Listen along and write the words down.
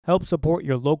Help support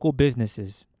your local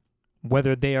businesses,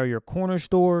 whether they are your corner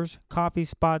stores, coffee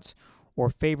spots, or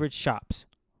favorite shops.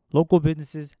 Local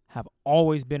businesses have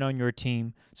always been on your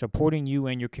team, supporting you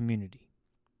and your community.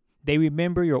 They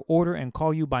remember your order and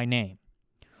call you by name,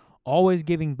 always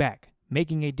giving back,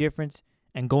 making a difference,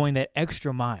 and going that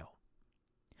extra mile.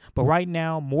 But right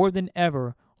now, more than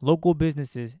ever, local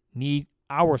businesses need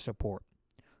our support.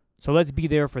 So let's be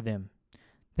there for them.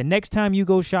 The next time you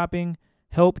go shopping,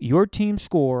 help your team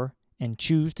score and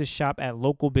choose to shop at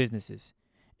local businesses.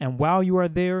 And while you are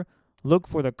there, look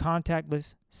for the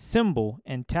contactless symbol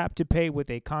and tap to pay with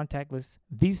a contactless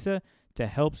Visa to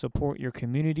help support your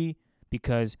community,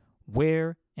 because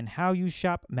where and how you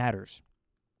shop matters.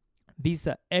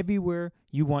 Visa everywhere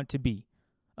you want to be.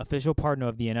 Official partner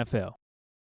of the NFL.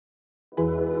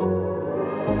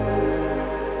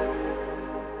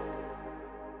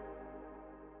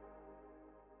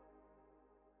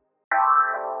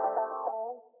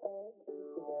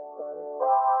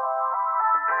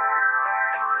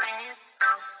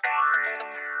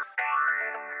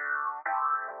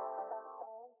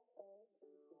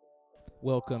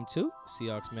 Welcome to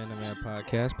Seahawks Man to Man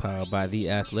podcast, powered by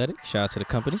The Athletic. Shout out to the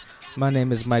company. My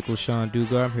name is Michael Sean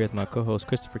Dugar. I'm here with my co-host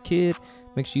Christopher Kidd.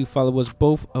 Make sure you follow us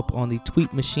both up on the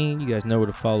tweet machine. You guys know where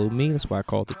to follow me. That's why I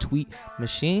call it the tweet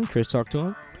machine. Chris, talk to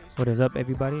him. What is up,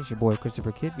 everybody? It's your boy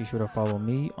Christopher Kidd. Be sure to follow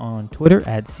me on Twitter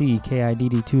at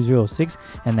CKIDD206,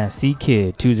 and that's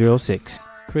CKID206.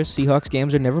 Chris, Seahawks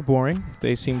games are never boring.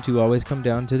 They seem to always come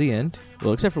down to the end.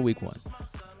 Well, except for week one.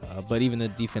 But even the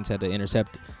defense had to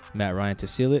intercept Matt Ryan to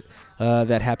seal it.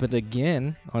 That happened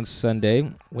again on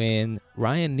Sunday when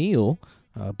Ryan Neal,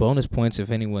 bonus points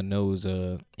if anyone knows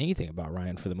anything about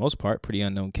Ryan for the most part, pretty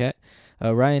unknown cat.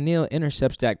 Ryan Neal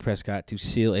intercepts Dak Prescott to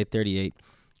seal a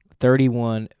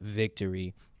 38-31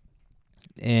 victory.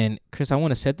 And, Chris, I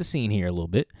want to set the scene here a little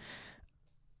bit.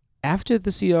 After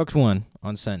the Seahawks won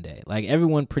on Sunday, like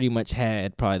everyone pretty much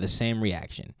had probably the same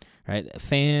reaction, right?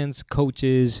 Fans,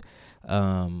 coaches,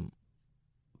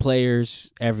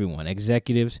 players, everyone,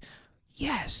 executives.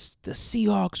 Yes, the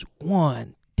Seahawks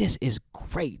won. This is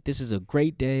great. This is a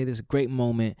great day. This is a great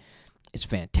moment. It's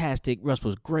fantastic. Russ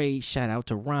was great. Shout out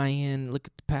to Ryan. Look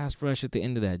at the pass rush at the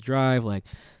end of that drive. Like,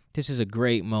 this is a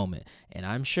great moment. And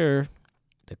I'm sure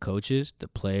the coaches, the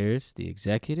players, the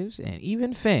executives, and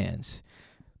even fans,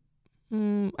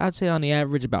 I'd say on the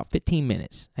average about 15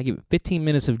 minutes. I give it 15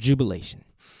 minutes of jubilation,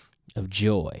 of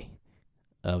joy,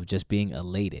 of just being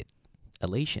elated.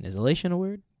 Elation. Is elation a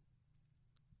word?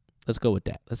 Let's go with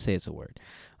that. Let's say it's a word.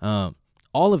 All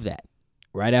of that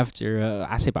right after,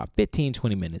 I say about 15,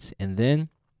 20 minutes. And then,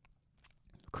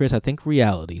 Chris, I think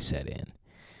reality set in.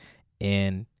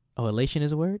 And, elation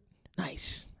is a word?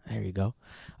 Nice. There you go.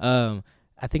 I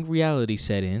think reality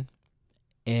set in.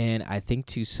 And I think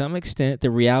to some extent,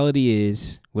 the reality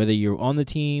is, whether you're on the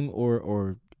team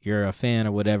or you're a fan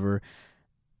or whatever,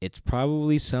 it's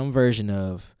probably some version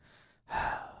of,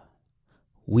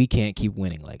 we can't keep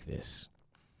winning like this.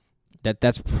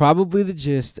 That's probably the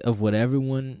gist of what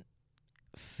everyone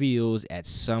feels at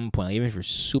some point. Like, even if you're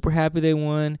super happy they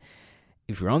won,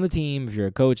 if you're on the team, if you're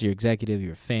a coach, you're executive,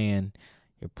 you're a fan,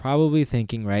 you're probably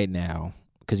thinking right now,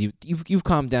 because you've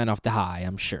calmed down off the high,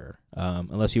 I'm sure.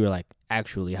 Unless you were like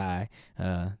actually high,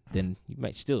 then you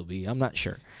might still be. I'm not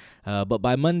sure. But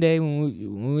by Monday,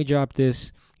 when we drop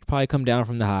this, you probably come down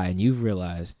from the high and you've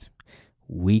realized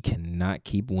we cannot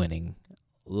keep winning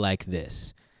like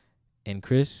this. And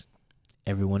Chris,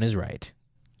 everyone is right.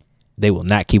 They will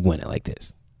not keep winning like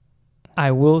this.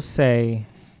 I will say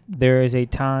there is a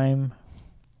time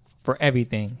for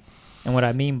everything. And what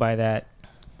I mean by that,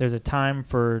 there's a time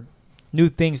for new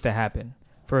things to happen.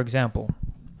 For example,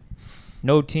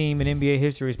 no team in NBA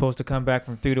history is supposed to come back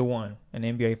from 3-1 in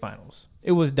the NBA Finals.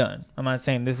 It was done. I'm not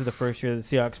saying this is the first year the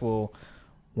Seahawks will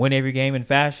win every game in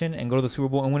fashion and go to the Super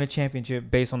Bowl and win a championship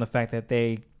based on the fact that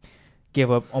they give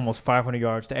up almost 500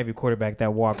 yards to every quarterback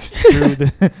that walks through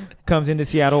comes into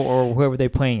Seattle or whoever they're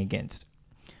playing against.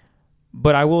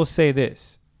 But I will say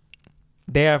this.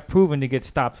 They have proven to get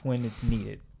stops when it's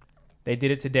needed. They did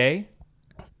it today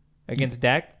against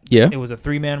Dak. Yeah. It was a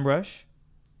 3-man rush.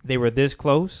 They were this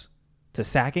close to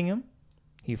sacking him.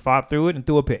 He fought through it and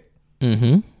threw a pick.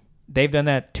 Mm-hmm. They've done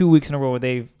that 2 weeks in a row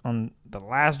where on the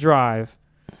last drive,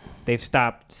 they've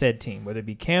stopped said team, whether it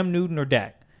be Cam Newton or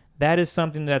Dak. That is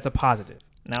something that's a positive.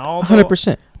 Now,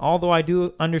 100%. Although I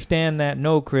do understand that,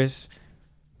 no, Chris,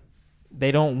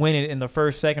 they don't win it in the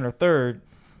first, second, or third.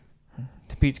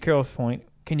 To Pete Carroll's point,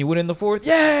 can you win in the fourth?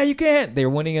 Yeah, you can. They're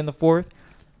winning in the fourth.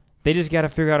 They just got to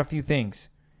figure out a few things.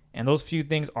 And those few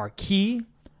things are key,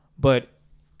 but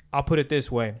I'll put it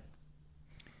this way.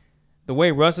 the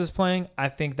way Russ is playing, I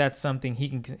think that's something he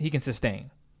can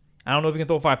sustain. I don't know if he can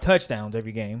throw 5 touchdowns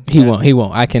every game. He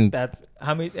won't. I can. That's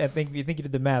how many. I think if you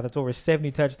did the math, that's over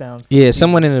 70 touchdowns. Yeah,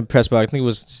 someone in the press box, I think it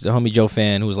was the homie Joe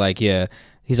Fan, who was like, "Yeah,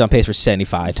 he's on pace for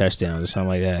 75 touchdowns or something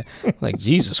like that." Like,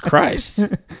 Jesus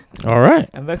Christ! All right.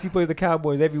 Unless he plays the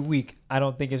Cowboys every week, I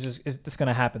don't think it's just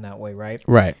gonna happen that way, right?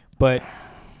 Right. But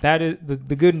that is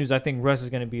the good news. I think Russ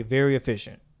is gonna be very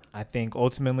efficient. I think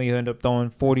ultimately he'll end up throwing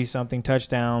 40-something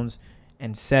touchdowns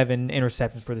and 7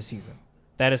 interceptions for the season.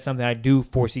 That is something I do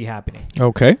foresee happening.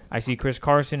 Okay. I see Chris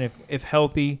Carson, if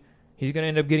healthy, he's going to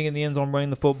end up getting in the end zone running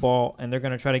the football, and they're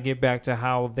going to try to get back to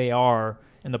how they are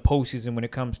in the postseason when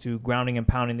it comes to grounding and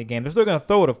pounding the game. They're still going to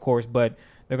throw it, of course, but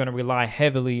they're going to rely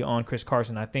heavily on Chris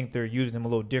Carson. I think they're using him a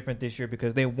little different this year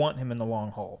because they want him in the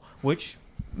long haul, which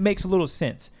makes a little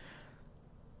sense.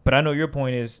 But I know your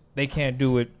point is they can't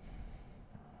do it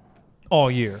all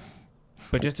year.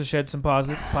 But just to shed some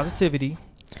positivity,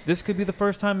 this could be the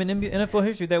first time in NFL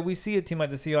history that we see a team like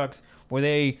the Seahawks where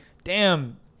they,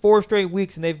 4 straight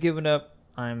weeks and they've given up.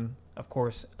 I'm, of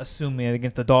course, assuming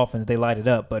against the Dolphins they light it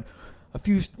up, but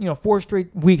 4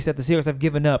 straight weeks that the Seahawks have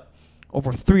given up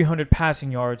over 300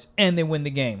 passing yards and they win the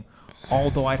game.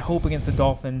 Although I'd hope against the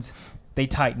Dolphins they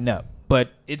tighten up,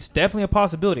 but it's definitely a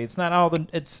possibility. It's not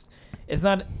it's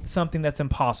not something that's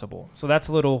impossible. So that's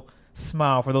a little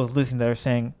smile for those listening that are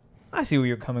saying, I see where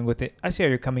you're coming with it. I see how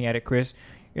you're coming at it, Chris.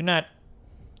 You're not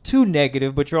too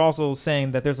negative, but you're also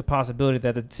saying that there's a possibility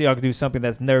that the Seahawks do something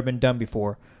that's never been done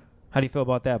before. How do you feel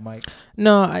about that, Mike?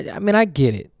 No, I mean, I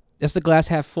get it. That's the glass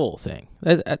half full thing.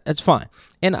 That's fine.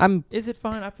 And Is it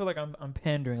fine? I feel like I'm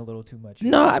pandering a little too much.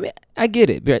 No, I mean, I get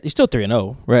it. But you're still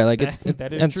 3-0, right? Like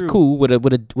that is that's true. cool with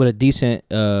a decent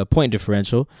point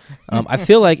differential. I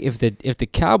feel like if the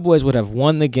Cowboys would have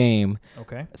won the game,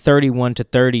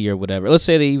 31-30 or whatever. Let's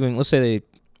say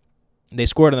they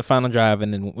scored on the final drive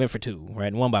and then went for 2, right,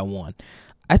 and 1 by 1.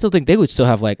 I still think they would still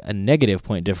have like a negative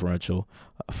point differential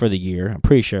for the year. I'm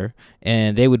pretty sure,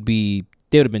 and they would have been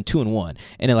 2-1,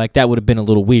 and then like that would have been a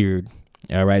little weird,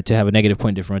 all right, to have a negative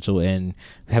point differential and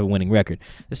have a winning record.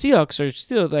 The Seahawks are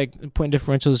still like point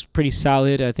differential is pretty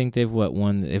solid. I think they've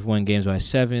won games by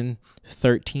 7,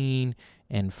 13,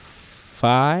 and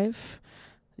 5.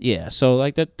 Yeah, so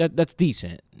like that's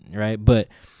decent, right? But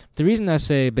the reason I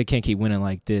say they can't keep winning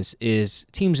like this is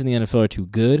teams in the NFL are too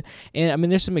good. And I mean,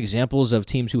 there's some examples of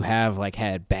teams who have like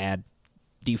had bad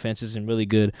defenses and really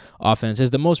good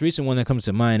offenses. The most recent one that comes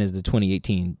to mind is the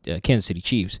 2018 Kansas City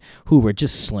Chiefs, who were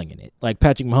just slinging it. Like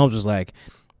Patrick Mahomes was like,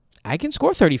 I can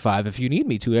score 35 if you need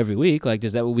me to every week. Like,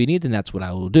 is that what we need? Then that's what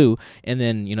I will do. And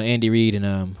then, Andy Reid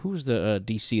and who's the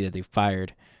DC that they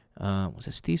fired? Was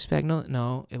it Steve Spagnuolo?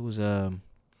 No, it was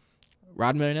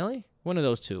Rod Marinelli. One of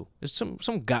those two. There's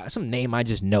some guy, some name I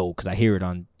just know because I hear it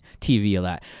on TV a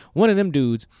lot. One of them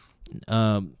dudes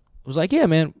was like, yeah,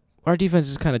 man, our defense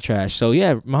is kind of trash. So,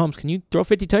 yeah, Mahomes, can you throw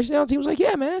 50 touchdowns? He was like,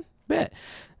 yeah, man, bet.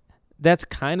 That's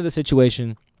kind of the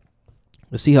situation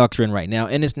the Seahawks are in right now.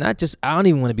 And it's not just, I don't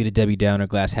even want to be the Debbie Downer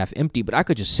glass half empty, but I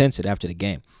could just sense it after the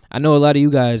game. I know a lot of you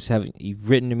guys you've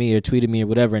written to me or tweeted me or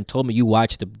whatever and told me you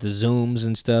watched the Zooms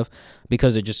and stuff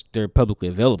because they're publicly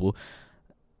available.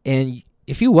 And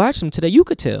if you watch them today, you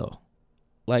could tell.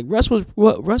 Like, Russ was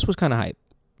kind of hype.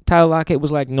 Tyler Lockett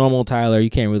was like normal Tyler. You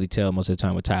can't really tell most of the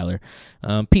time with Tyler.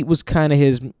 Pete was kind of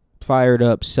his fired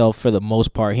up self for the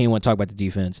most part. He didn't want to talk about the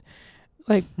defense.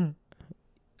 Like,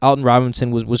 Alton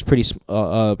Robinson was pretty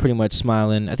much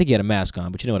smiling. I think he had a mask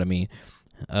on, but you know what I mean.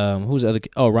 Who's the other?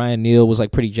 Oh, Ryan Neal was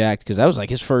like pretty jacked because that was like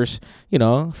his first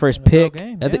pick.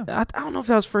 Game, yeah. I don't know if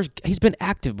that was first. He's been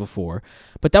active before,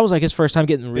 but that was like his first time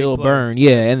getting real burn.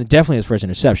 Yeah, and definitely his first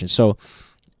interception. So,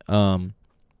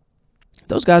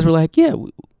 those guys were like, yeah,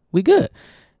 we good.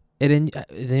 And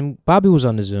then Bobby was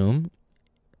on the Zoom,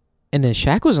 and then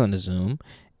Shaq was on the Zoom,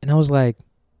 and I was like,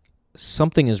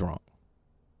 something is wrong.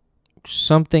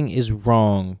 Something is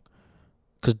wrong.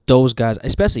 Because those guys,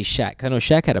 especially Shaq, I know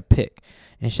Shaq had a pick.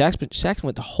 And Shaq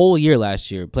went the whole year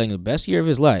last year playing the best year of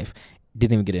his life,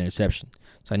 didn't even get an interception.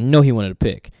 So I know he wanted a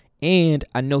pick. And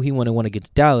I know he wanted one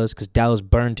against Dallas because Dallas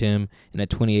burned him in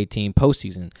that 2018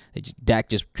 postseason. Dak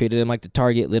just treated him like the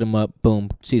target, lit him up, boom,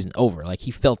 season over. Like, he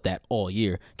felt that all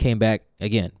year. Came back,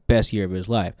 again, best year of his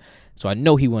life. So I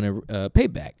know he wanted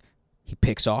payback. He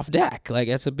picks off Dak. Like,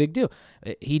 that's a big deal.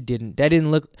 That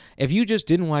didn't look, if you just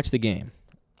didn't watch the game,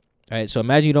 all right, so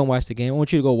imagine you don't watch the game. I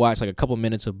want you to go watch like a couple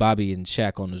minutes of Bobby and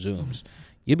Shaq on the Zooms.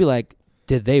 You'd be like,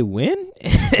 did they win?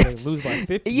 They lose by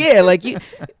 50? Yeah, like,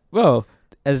 bro,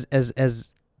 as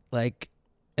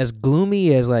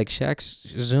gloomy as like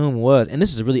Shaq's Zoom was, and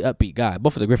this is a really upbeat guy.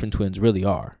 Both of the Griffin twins really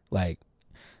are. Like,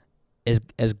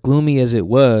 as gloomy as it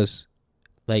was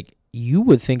like you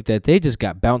would think that they just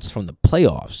got bounced from the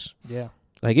playoffs. Yeah.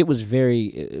 Like it was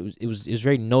very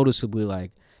noticeably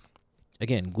like,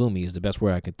 again, gloomy is the best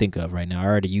word I could think of right now. I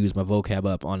already used my vocab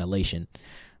up on elation,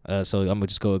 so I'm gonna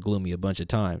just go with gloomy a bunch of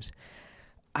times.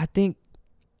 I think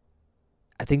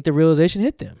the realization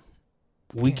hit them.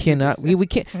 We can't,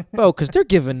 bro, because they're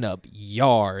giving up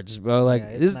yards, bro. Like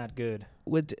it's not good.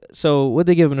 So what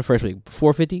they give in the first week?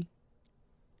 450.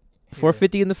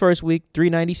 450 in the first week.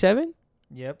 397.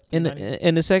 Yep.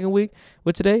 In the second week,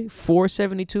 what today?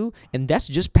 472, and that's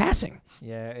just passing.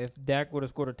 Yeah, if Dak would have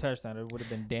scored a touchdown, it would have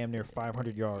been damn near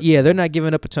 500 yards. Yeah, they're not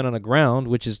giving up a ton on the ground,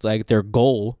 which is like their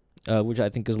goal, which I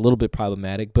think is a little bit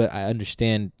problematic. But I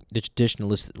understand the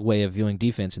traditionalist way of viewing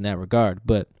defense in that regard.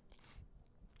 But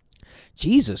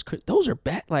Jesus, those are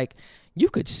bad. Like you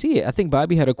could see it. I think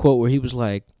Bobby had a quote where he was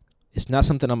like, it's not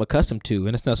something I'm accustomed to,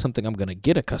 and it's not something I'm going to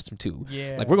get accustomed to.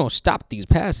 Yeah. Like, we're going to stop these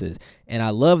passes. And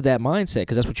I love that mindset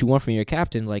because that's what you want from your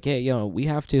captain. Like, hey, we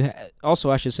have to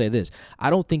also, I should say this. I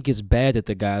don't think it's bad that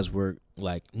the guys were,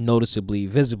 like, noticeably,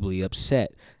 visibly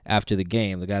upset after the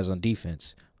game, the guys on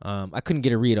defense. I couldn't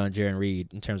get a read on Jarran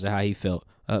Reed in terms of how he felt.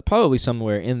 Probably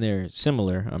somewhere in there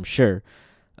similar, I'm sure.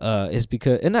 It's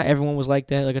because, and not everyone was like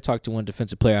that. Like, I talked to one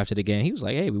defensive player after the game. He was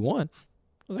like, hey, we won.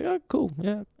 I was like, oh, cool.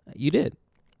 Yeah, you did.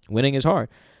 Winning is hard,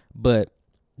 but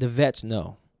the vets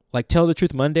know. Like, Tell the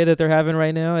Truth Monday that they're having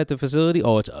right now at the facility,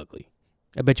 oh, it's ugly.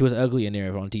 I bet you it's ugly in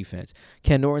there on defense.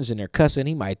 Ken Norton's in there cussing.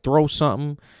 He might throw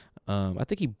something. I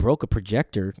think he broke a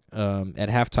projector at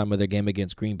halftime of their game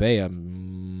against Green Bay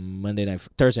on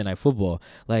Thursday Night Football.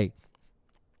 Like,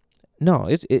 no,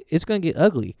 it's going to get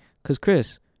ugly because,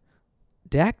 Chris,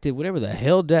 Dak did whatever the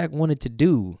hell Dak wanted to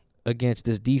do against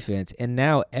this defense, and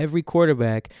now every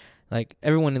quarterback – like,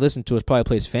 everyone who listens to us probably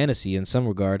plays fantasy in some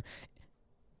regard.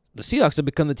 The Seahawks have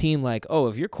become the team like, oh,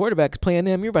 if your quarterback is playing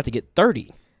them, you're about to get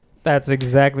 30. That's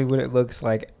exactly what it looks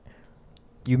like.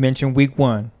 You mentioned week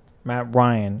 1, Matt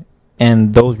Ryan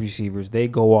and those receivers, they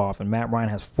go off, and Matt Ryan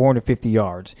has 450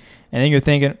 yards. And then you're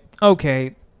thinking,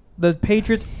 okay, the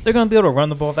Patriots, they're going to be able to run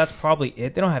the ball. That's probably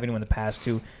it. They don't have anyone to pass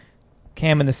to.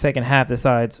 Cam in the second half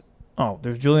decides, oh,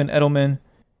 there's Julian Edelman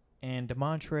and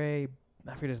Demontre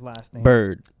I forget his last name.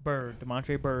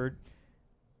 Demontre Byrd.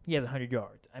 He has 100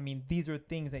 yards. I mean, these are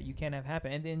things that you can't have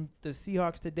happen. And then the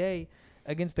Seahawks today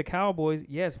against the Cowboys,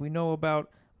 yes, we know about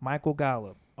Michael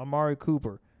Gallup, Amari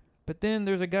Cooper. But then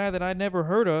there's a guy that I never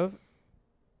heard of,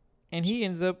 and he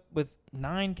ends up with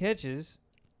 9 catches.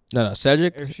 No,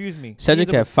 Cedric. Cedric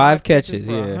had 5 catches,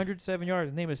 for yeah. 107 yards.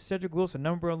 His name is Cedric Wilson,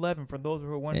 number 11, for those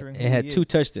who are wondering who he had is. 2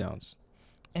 touchdowns.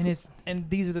 And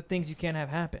these are the things you can't have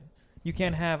happen. You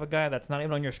can't have a guy that's not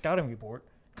even on your scouting report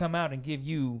come out and give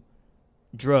you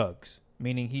drugs,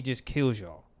 meaning he just kills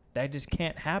y'all. That just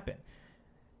can't happen.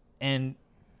 And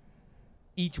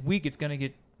each week it's going to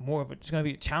get it's going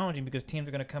to be challenging because teams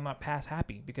are going to come out pass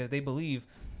happy because they believe,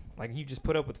 like you just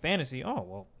put up with fantasy, oh,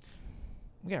 well,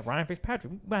 we got Ryan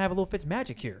Fitzpatrick. We might have a little Fitz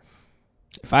magic here.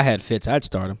 If I had Fitz, I'd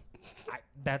start him.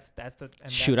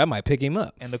 I might pick him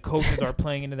up. And the coaches are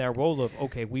playing into that role of,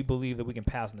 okay, we believe that we can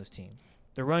pass on this team.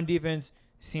 The run defense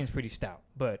seems pretty stout,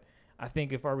 but I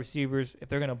think if our receivers, if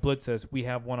they're going to blitz us, we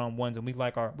have one-on-ones, and we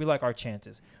like our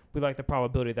chances. We like the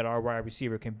probability that our wide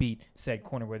receiver can beat said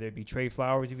corner, whether it be Trey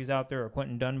Flowers if he's out there, or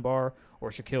Quentin Dunbar, or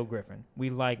Shaquille Griffin. We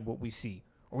like what we see,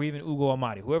 or even Ugo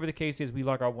Amadi. Whoever the case is, we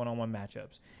like our one-on-one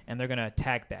matchups, and they're going to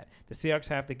attack that. The Seahawks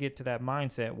have to get to that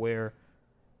mindset where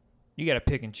you got to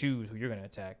pick and choose who you're going to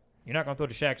attack. You're not going to throw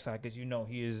to Shaq side because you know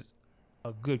he is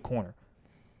a good corner.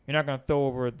 You're not going to throw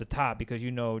over the top because you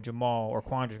know Jamal or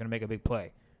Quandra's going to make a big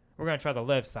play. We're going to try the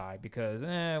left side because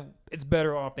it's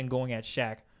better off than going at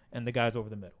Shaq and the guys over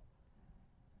the middle.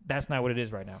 That's not what it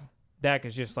is right now. Dak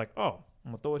is just like, oh,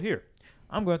 I'm going to throw it here.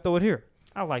 I'm going to throw it here.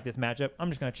 I like this matchup. I'm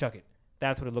just going to chuck it.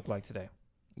 That's what it looked like today.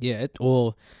 Yeah,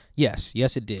 yes,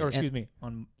 it did. Or excuse me,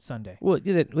 on Sunday. Well,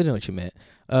 we know what you meant.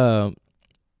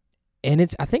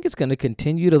 And I think it's going to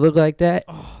continue to look like that.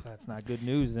 Oh, that's not good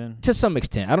news then. To some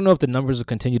extent. I don't know if the numbers will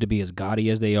continue to be as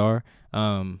gaudy as they are.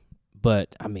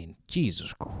 But, I mean,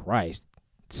 Jesus Christ.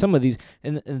 Some of these,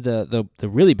 and the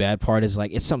really bad part is,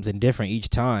 like, it's something different each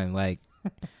time. Like,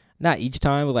 not each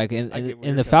time, but, like,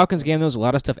 in the Falcons game, there was a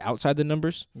lot of stuff outside the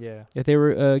numbers. Yeah. That they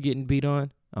were getting beat on.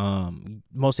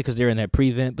 Mostly because they're in that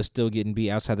prevent, but still getting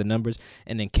beat outside the numbers.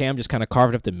 And then Cam just kind of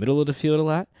carved up the middle of the field a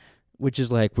lot, which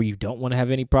is like where you don't want to have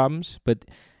any problems.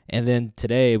 And then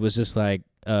today it was just like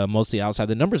mostly outside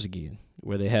the numbers again,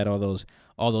 where they had all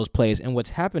those plays. And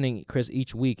what's happening, Chris,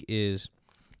 each week is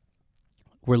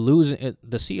we're losing.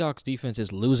 The Seahawks defense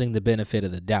is losing the benefit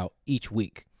of the doubt each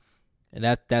week, and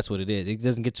that's what it is. It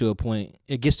doesn't get to a point.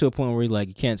 It gets to a point where like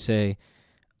you can't say,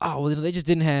 oh, well, they just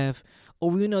didn't have.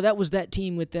 Oh, that was that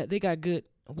team with that. They got good.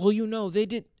 Well, they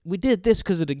did. We did this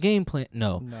because of the game plan.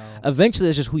 No. Eventually,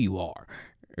 that's just who you are.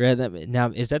 Right?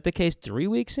 Now, is that the case 3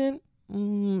 weeks in?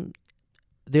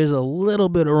 There's a little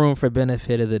bit of room for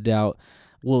benefit of the doubt.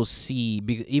 We'll see.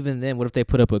 Even then, what if they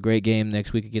put up a great game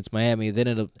next week against Miami?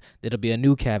 Then it'll be a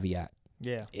new caveat.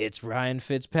 Yeah. It's Ryan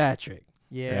Fitzpatrick.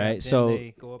 Yeah. Right. So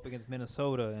they go up against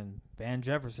Minnesota and Van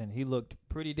Jefferson. He looked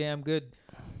pretty damn good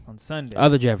on Sunday.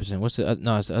 Other Jefferson. It's the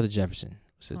other Jefferson.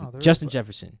 Justin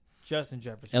Jefferson. Justin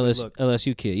Jefferson.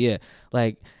 LSU kid. Yeah.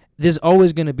 Like, there's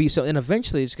always going to be so, and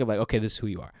eventually it's going to be like, okay, this is who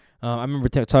you are. I remember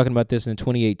talking about this in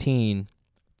 2018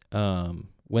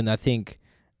 when I think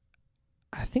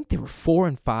they were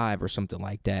 4-5 or something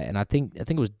like that, and I think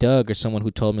it was Doug or someone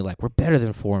who told me like we're better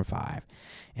than 4-5,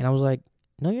 and I was like,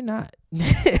 no, you're not.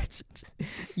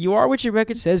 You are what your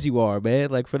record says you are,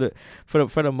 man. Like for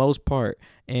the most part,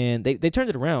 and they turned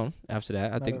it around after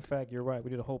that. Matter of fact, you're right. We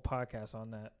did a whole podcast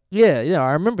on that. Yeah,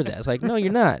 I remember that. It's like, no,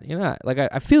 you're not. You're not. Like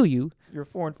I feel you. You're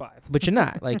 4-5, but you're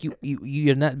not. Like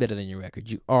you're not better than your record.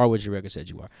 You are what your record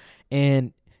says you are,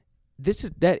 and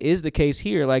that is the case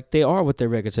here. Like they are what their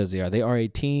record says they are. They are a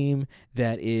team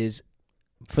that is,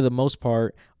 for the most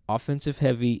part, offensive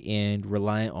heavy and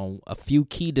reliant on a few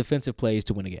key defensive plays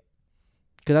to win a game.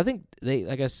 Because I think they,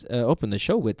 like I opened the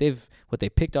show with, they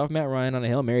picked off Matt Ryan on a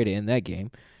Hail Mary to end that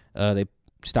game. They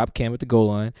stopped Cam at the goal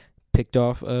line, picked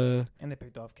off. And they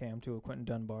picked off Cam too, Quentin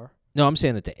Dunbar. No, I'm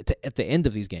saying that at the end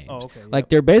of these games. Oh, okay. Like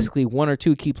they're basically one or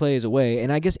two key plays away,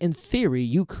 and I guess in theory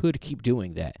you could keep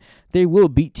doing that. They will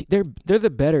beat. They're the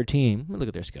better team. Let me look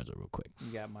at their schedule real quick.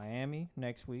 You got Miami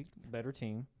next week, better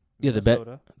team. Yeah,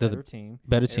 Minnesota, better team.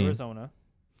 Better team. Arizona,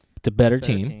 the better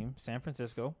team. San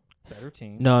Francisco, better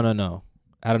team. No.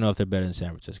 I don't know if they're better than San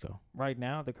Francisco. Right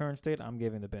now, the current state, I'm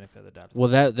giving the benefit of the doubt.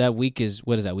 Well, that week is,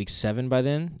 what is that, week 7 by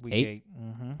then? Week 8?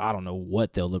 Mm-hmm. I don't know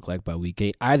what they'll look like by week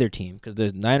 8. Either team, because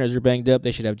the Niners are banged up. They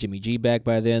should have Jimmy G back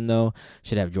by then, though.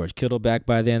 Should have George Kittle back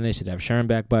by then. They should have Sherm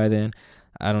back by then.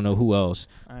 I don't know who else.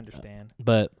 I understand.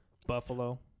 But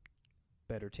Buffalo,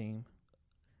 better team.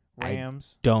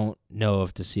 Rams. I don't know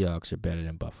if the Seahawks are better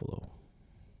than Buffalo.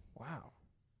 Wow.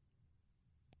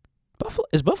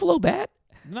 Is Buffalo bad?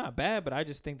 Not bad, but I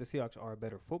just think the Seahawks are a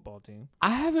better football team. I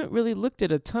haven't really looked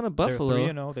at a ton of Buffalo.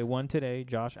 They're 3-0. They won today.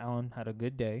 Josh Allen had a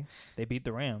good day. They beat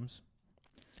the Rams.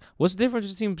 What's the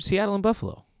difference between Seattle and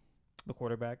Buffalo? The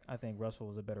quarterback. I think Russell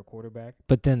is a better quarterback.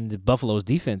 But then the Buffalo's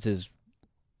defense is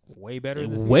way better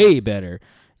than the Seahawks. Way better.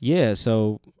 Yeah,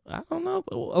 so I don't know.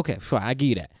 Okay, fine. I give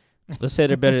you that. Let's say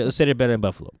they're better. Let's say they're better than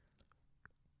Buffalo.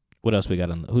 What else we got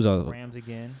on? Who's on? Rams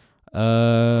again.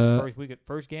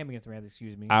 First game against the Rams.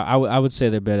 Excuse me. I would say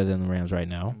they're better than the Rams right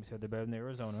now. We said they're better than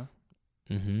Arizona.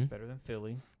 Mm-hmm. Better than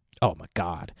Philly. Oh my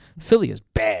God, Philly is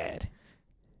bad.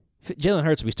 Jalen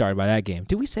Hurts will be started by that game.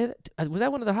 Did we say that? Was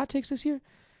that one of the hot takes this year?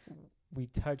 We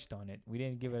touched on it. We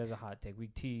didn't give it as a hot take. We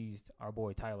teased our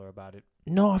boy Tyler about it.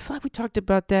 No, I feel like we talked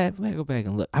about that. We gotta go back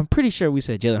and look. I'm pretty sure we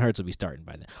said Jalen Hurts will be starting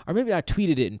by then. Or maybe I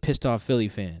tweeted it and pissed off Philly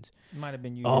fans. It might have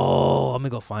been you. Oh, I'm gonna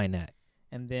go find that.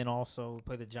 And then also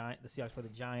play the Seahawks play the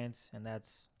Giants, and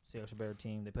that's Seahawks a better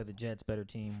team. They play the Jets, better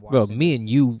team. Bro, me and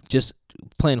you just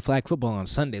playing flag football on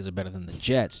Sundays are better than the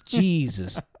Jets.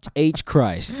 Jesus H.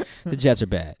 Christ. The Jets are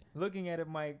bad. Looking at it,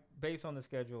 Mike, based on the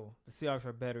schedule, the Seahawks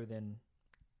are better than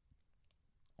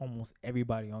almost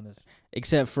everybody on this.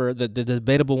 Except for the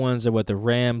debatable ones are what the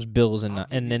Rams, Bills, and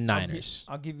then Niners.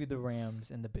 I'll give you the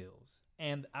Rams and the Bills.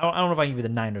 And I don't know if I can give you the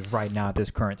Niners right now at this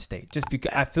current state. Just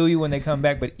because I feel you when they come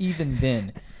back, but even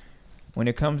then, when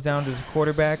it comes down to the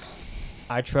quarterbacks,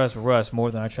 I trust Russ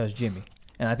more than I trust Jimmy.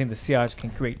 And I think the Seahawks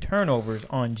can create turnovers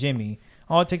on Jimmy.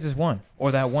 All it takes is one,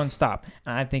 or that one stop.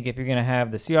 And I think if you're going to have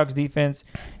the Seahawks defense,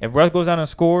 if Russ goes out and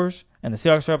scores and the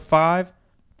Seahawks are up 5,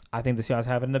 I think the Seahawks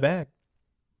have it in the bag.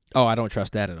 Oh, I don't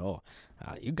trust that at all.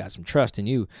 You got some trust in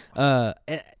you.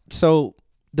 So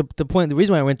the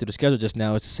reason why I went through the schedule just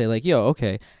now is to say, like, yo,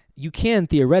 okay, you can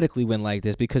theoretically win like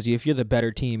this because if you're the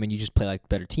better team and you just play like the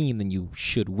better team, then you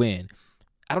should win.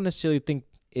 I don't necessarily think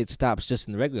it stops just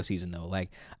in the regular season, though.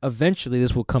 Like, eventually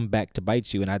this will come back to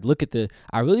bite you. And I've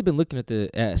really been looking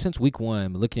at since week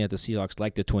 1, looking at the Seahawks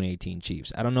like the 2018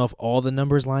 Chiefs. I don't know if all the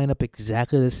numbers line up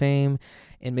exactly the same,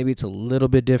 and maybe it's a little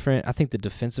bit different. I think the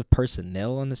defensive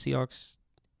personnel on the Seahawks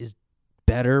is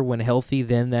better when healthy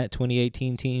than that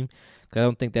 2018 team. Because I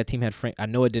don't think that team had Frank. I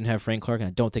know it didn't have Frank Clark, and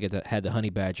I don't think it had the Honey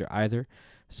Badger either.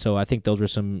 So I think those were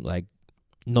some like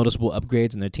noticeable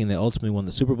upgrades in their team that ultimately won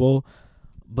the Super Bowl.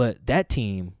 But that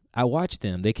team, I watched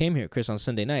them. They came here, Chris, on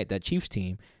Sunday night, that Chiefs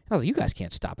team. I was like, you guys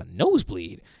can't stop a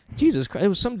nosebleed. Jesus Christ. It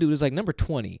was some dude who was like number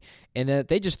 20. And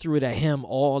they just threw it at him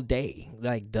all day.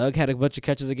 Like, Doug had a bunch of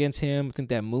catches against him. I think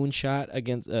that moonshot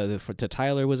against to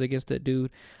Tyler was against that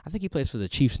dude. I think he plays for the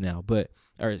Chiefs now. The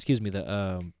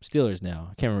Steelers now.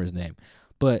 I can't remember his name.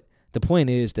 But the point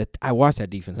is that I watched that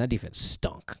defense. That defense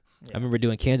stunk. Yeah. I remember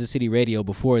doing Kansas City radio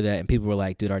before that, and people were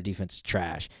like, dude, our defense is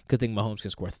trash. Good thing Mahomes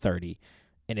can score 30.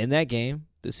 And in that game,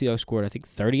 the Seahawks scored, I think,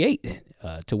 38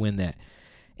 to win that.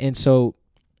 And so,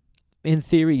 in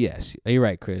theory, yes, you're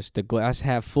right, Chris. The glass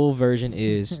half full version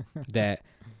is that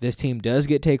this team does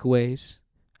get takeaways.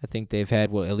 I think they've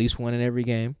had, at least one in every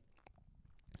game.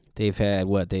 They've had,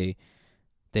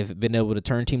 they've been able to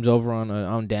turn teams over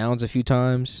on downs a few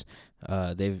times.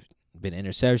 They've been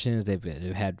interceptions.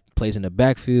 They've had plays in the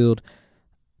backfield.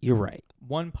 You're right.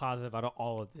 One positive out of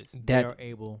all of this, they are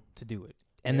able to do it.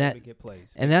 And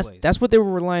that's what they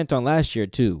were reliant on last year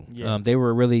too. Yeah. They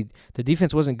were really, the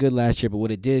defense wasn't good last year, but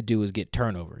what it did do is get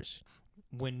turnovers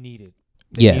when needed.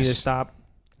 They needed to stop.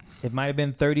 It might have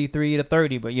been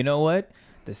 33-30, but you know what?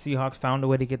 The Seahawks found a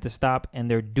way to get the stop, and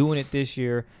they're doing it this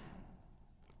year.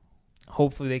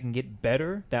 Hopefully they can get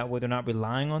better. That way they're not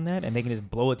relying on that, and they can just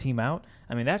blow a team out.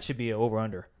 I mean, that should be an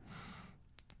over-under.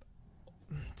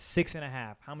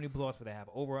 6.5. How many blowouts would they have?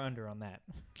 Over-under on that.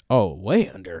 Oh, way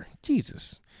under.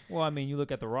 Jesus. Well, I mean, you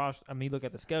look at the roster. I mean, you look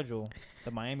at the schedule.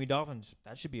 The Miami Dolphins,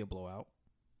 that should be a blowout.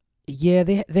 Yeah,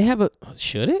 they have a.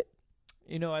 Should it?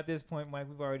 You know, at this point, Mike,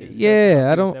 we've already. Yeah,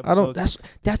 I don't. That's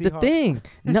the thing.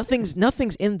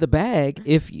 Nothing's in the bag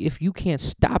if you can't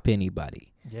stop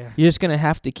anybody. Yeah. You're just gonna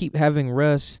have to keep having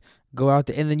Russ go out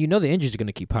there, and then the injuries are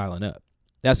gonna keep piling up.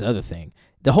 That's the other thing.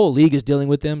 The whole league is dealing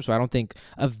with them, so I don't think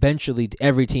eventually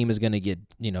every team is going to get,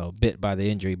 bit by the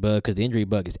injury bug, because the injury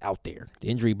bug is out there. The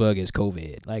injury bug is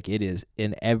COVID. Like, it is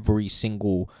in every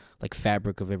single,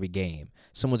 fabric of every game.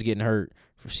 Someone's getting hurt.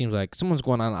 It seems like someone's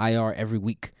going on IR every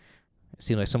week. It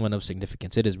seems like someone of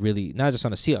significance. It is really, not just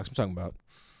on the Seahawks, I'm talking about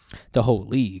the whole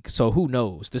league. So who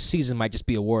knows? This season might just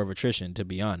be a war of attrition, to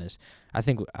be honest. I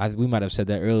think we might have said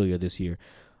that earlier this year.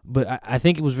 But I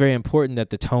think it was very important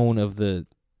that the tone of the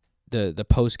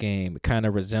post game kind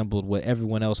of resembled what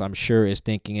everyone else, I'm sure, is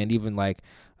thinking, and even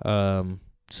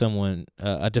someone,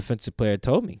 a defensive player,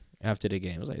 told me after the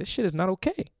game, it was like, this shit is not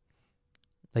okay.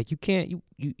 Like, you can't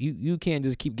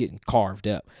just keep getting carved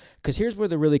up, because here's where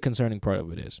the really concerning part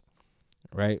of it is,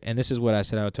 right? And this is what I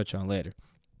said I would touch on later.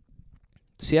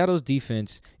 Seattle's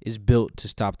defense is built to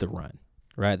stop the run,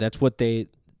 right? That's what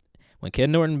when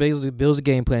Ken Norton builds a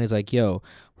game plan, he's like, yo,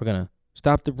 we're gonna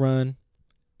stop the run,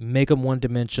 make them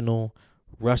one-dimensional,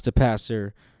 rush the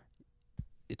passer,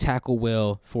 tackle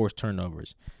well, force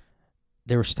turnovers.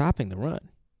 They were stopping the run.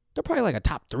 They're probably like a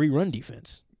top 3 run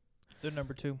defense. They're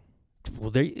number 2.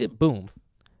 Well, boom.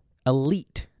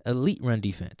 Elite run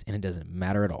defense, and it doesn't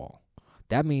matter at all.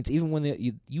 That means even when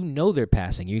they're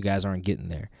passing, you guys aren't getting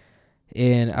there.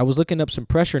 And I was looking up some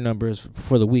pressure numbers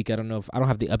for the week. I don't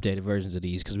have the updated versions of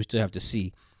these because we still have to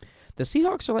see. The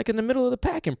Seahawks are in the middle of the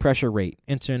pack in pressure rate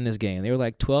entering this game. They were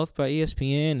 12th by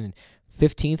ESPN and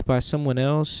 15th by someone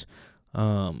else.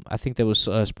 I think that was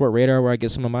Sport Radar where I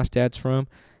get some of my stats from.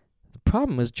 The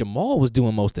problem is Jamal was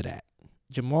doing most of that.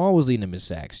 Jamal was leading them in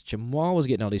sacks. Jamal was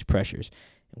getting all these pressures.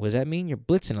 What does that mean? You're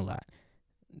blitzing a lot.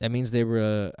 That means they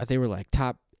were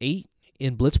top 8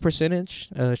 in blitz percentage.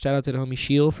 Shout out to the homie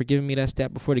Shield for giving me that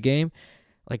stat before the game.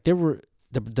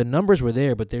 The numbers were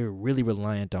there, but they were really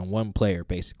reliant on one player,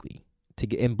 basically, to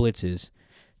get in blitzes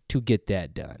to get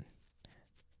that done.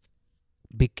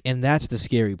 And that's the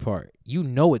scary part. You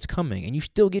know it's coming, and you're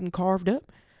still getting carved up.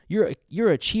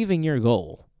 You're achieving your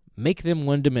goal. Make them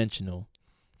one-dimensional,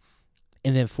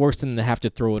 and then force them to have to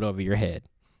throw it over your head.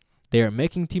 They are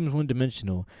making teams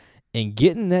one-dimensional and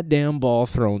getting that damn ball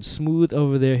thrown smooth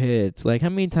over their heads. How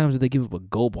many times did they give up a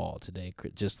go ball today?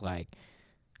 Just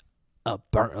a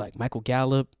burnt, Michael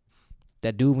Gallup,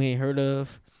 that dude we ain't heard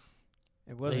of.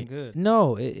 It wasn't good.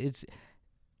 No, that's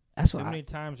too many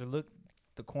times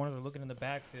the corners are looking in the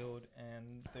backfield,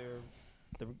 and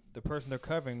the person they're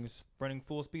covering is running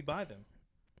full speed by them.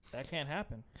 That can't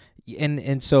happen.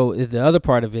 And so the other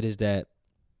part of it is that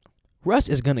Russ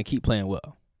is gonna keep playing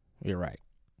well. You're right.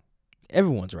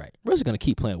 Everyone's right. Russ is gonna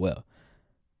keep playing well.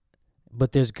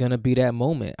 But there's gonna be that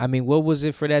moment. I mean, what was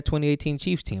it for that 2018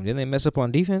 Chiefs team? Didn't they mess up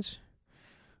on defense?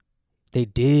 They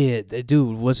did. The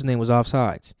dude, what's his name, was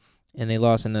offsides. And they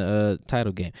lost in the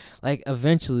title game.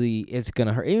 Eventually, it's going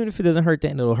to hurt. Even if it doesn't hurt,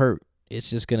 then it'll hurt. It's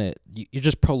just going to, you're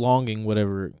just prolonging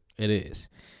whatever it is.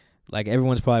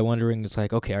 Everyone's probably wondering, it's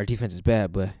okay, our defense is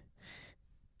bad, but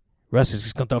Russ is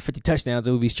just going to throw 50 touchdowns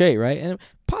and we'll be straight, right? And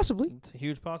possibly. It's a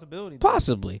huge possibility.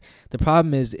 Possibly. The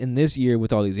problem is in this year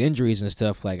with all these injuries and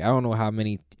stuff, like I don't know how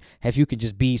many, if you could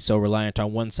just be so reliant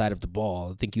on one side of the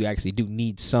ball. I think you actually do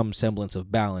need some semblance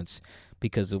of balance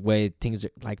because the way things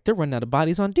are, like they're running out of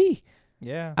bodies on D.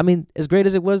 Yeah. I mean, as great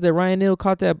as it was that Ryan Neal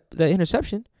caught that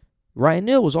interception, Ryan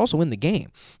Neal was also in the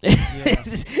game. Yeah.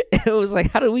 It was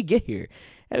like, how did we get here?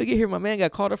 How did we get here? My man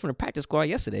got called up from the practice squad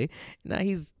yesterday. Now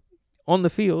he's on the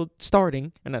field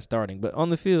not starting, but on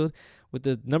the field with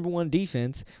the number one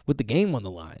defense with the game on the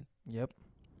line. Yep.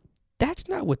 That's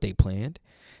not what they planned.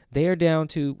 They are down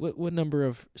to, what number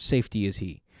of safety is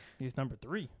he? He's number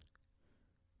 3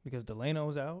 because Delano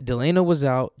was out. Delano was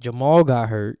out. Jamal got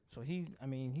hurt. So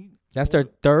That's their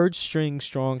third string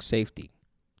strong safety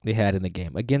they had in the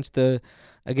game. Against the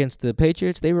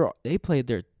Patriots, they played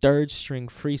their third string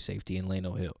free safety in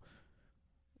Lano Hill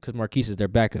because Marquise is their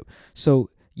backup. So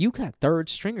you got third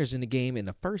stringers in the game in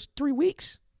the first 3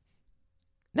 weeks.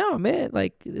 No, man,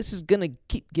 like this is gonna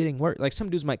keep getting worse. Like some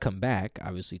dudes might come back,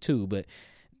 obviously too, but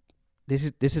this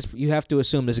is you have to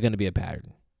assume this is gonna be a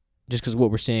pattern, just because of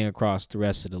what we're seeing across the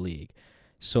rest of the league.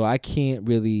 So I can't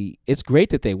really. It's great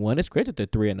that they won. It's great that they're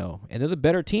 3-0, and they're the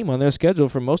better team on their schedule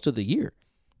for most of the year.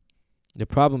 The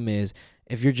problem is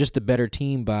if you're just a better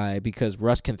team because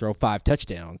Russ can throw 5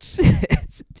 touchdowns,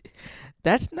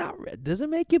 that's not doesn't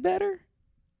make you better.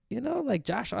 You know, like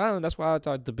Josh Allen, that's why I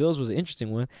thought the Bills was an interesting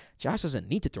one. Josh doesn't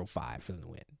need to throw 5 for them to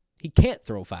win. He can't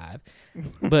throw 5,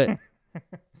 but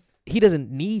he doesn't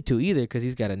need to either because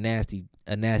he's got a nasty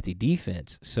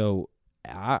defense. So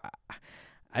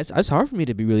it's hard for me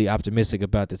to be really optimistic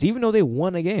about this, even though they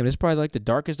won a game. It's probably like the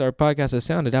darkest our podcast has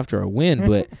sounded after a win.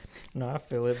 But no, I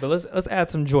feel it. But let's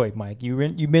add some joy, Mike. You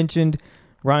mentioned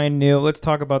Ryan Neal. Let's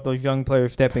talk about those young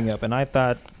players stepping up. And I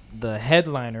thought the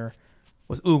headliner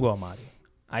was Ugo Amadi.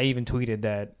 I even tweeted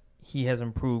that he has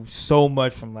improved so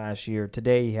much from last year.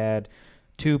 Today he had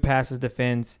 2 passes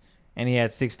defense, and he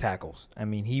had 6 tackles. I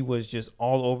mean, he was just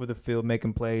all over the field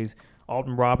making plays.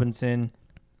 Alton Robinson,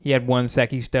 he had 1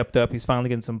 sack. He stepped up. He's finally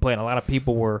getting some play. And a lot of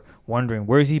people were wondering,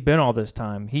 where's he been all this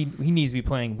time? He needs to be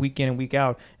playing week in and week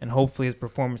out, and hopefully his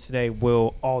performance today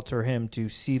will alter him to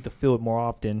see the field more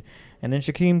often. And then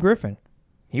Shaquem Griffin,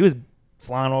 he was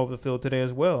flying all over the field today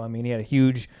as well. I mean, he had a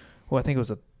huge, I think it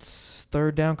was a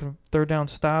third down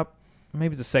stop.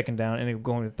 Maybe it's a second down, and it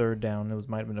going to third down. It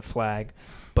might have been a flag.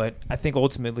 But I think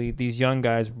ultimately these young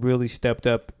guys really stepped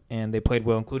up, and they played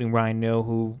well, including Ryan Neal,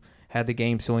 who had the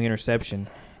game-sealing interception.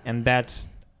 And that's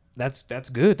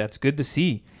good. That's good to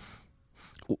see.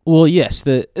 Well, yes,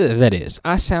 that is.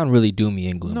 I sound really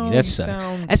doomy and gloomy.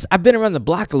 No, I've been around the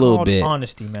block a little bit.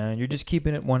 Honesty, man. You're just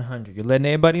keeping it 100. You're letting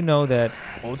everybody know that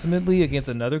ultimately against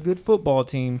another good football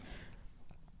team,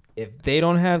 if they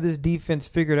don't have this defense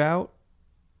figured out,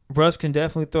 Russ can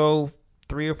definitely throw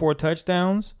 3 or 4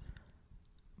 touchdowns,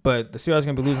 but the Seahawks are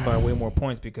going to be losing by way more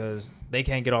points because they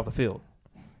can't get off the field.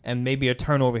 And maybe a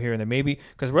turnover here and there. Maybe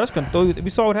because Russ can throw. We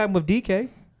saw what happened with DK.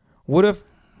 What if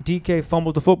DK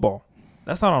fumbled the football?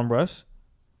 That's not on Russ.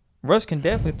 Russ can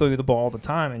definitely throw you the ball all the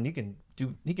time, and he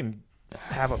can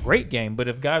have a great game. But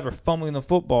if guys are fumbling the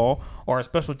football or our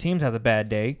special teams has a bad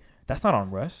day, that's not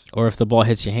on Russ. Or if the ball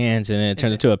hits your hands and then it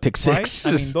turns into a pick six.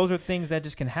 Right? I mean, those are things that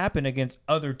just can happen against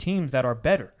other teams that are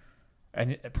better.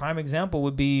 And a prime example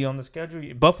would be on the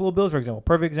schedule, Buffalo Bills, for example.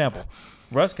 Perfect example.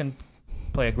 Russ can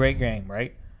play a great game,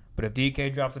 right? But if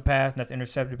DK drops a pass and that's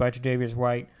intercepted by Tre'Davious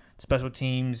White, special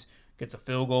teams gets a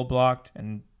field goal blocked,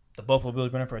 and the Buffalo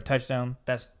Bills running for a touchdown,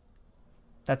 that's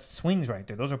swings right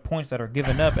there. Those are points that are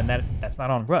given up, and that's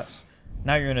not on Russ.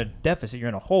 Now you're in a deficit. You're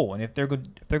in a hole. And if they're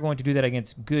going to do that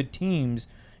against good teams,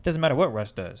 it doesn't matter what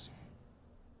Russ does.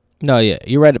 No, yeah,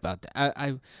 you're right about that.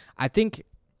 I think.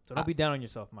 So don't be down on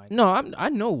yourself, Mike. No, I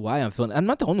know why I'm feeling. I'm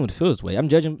not the only one who feels this way. I'm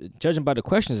judging by the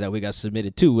questions that we got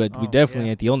submitted too. We definitely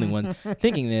ain't the only one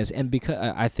thinking this. And because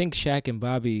I think Shaq and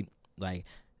Bobby like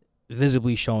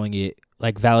visibly showing it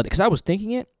like valid. Because I was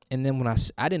thinking it, and then when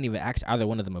I didn't even ask either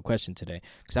one of them a question today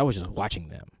because I was just watching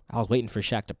them. I was waiting for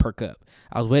Shaq to perk up.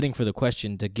 I was waiting for the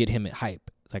question to get him at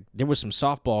hype. Like there were some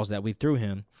softballs that we threw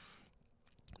him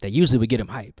that usually would get him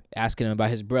hype. Asking him about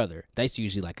his brother, that's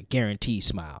usually like a guaranteed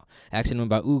smile. Asking him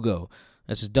about Ugo,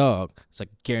 that's his dog, it's like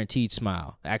a guaranteed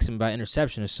smile. Asking him about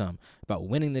interception or something, about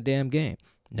winning the damn game.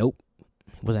 Nope,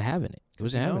 he wasn't having it. He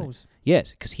wasn't having it.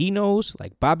 Yes, because he knows,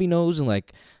 like Bobby knows, and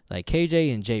like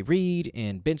KJ and Jay Reed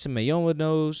and Benson Mayowa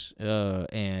knows,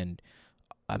 and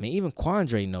I mean even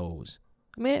Quandre knows.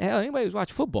 I mean, hell, anybody who's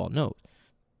watched football knows.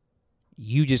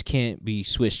 You just can't be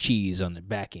Swiss cheese on the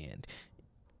back end.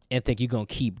 and think you're going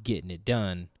to keep getting it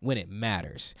done when it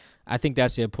matters. I think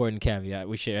that's the important caveat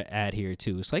we should add here,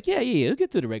 too. It's like, yeah, you'll get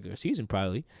through the regular season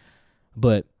probably.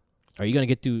 But are you going to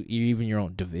get through even your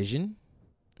own division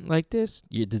like this?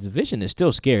 The division is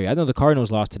still scary. I know the Cardinals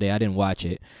lost today. I didn't watch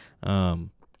it.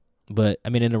 But, I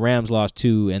mean, and the Rams lost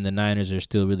too, and the Niners are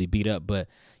still really beat up. But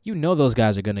you know those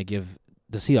guys are going to give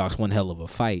the Seahawks one hell of a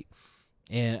fight.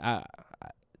 And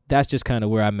that's just kind of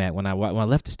where I'm at. When I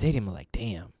left the stadium, I'm like,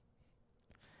 damn.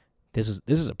 This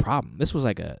is a problem. This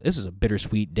is a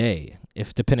bittersweet day,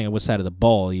 if depending on what side of the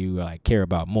ball you care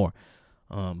about more.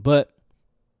 But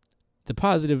the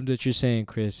positive that you're saying,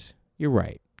 Chris, you're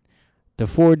right. The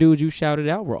 4 dudes you shouted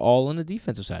out were all on the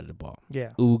defensive side of the ball.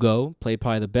 Yeah. Ugo played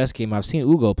probably the best game I've seen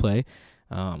Ugo play.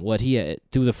 He had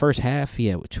through the first half, he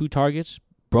had 2 targets,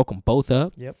 broke them both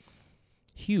up. Yep.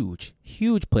 Huge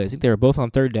plays. I think they were both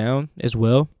on third down as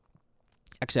well.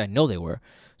 Actually, I know they were.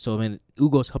 So, I mean,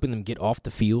 Ugo's helping them get off the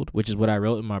field, which is what I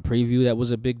wrote in my preview. That was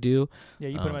a big deal. Yeah,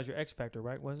 you put him as your X factor,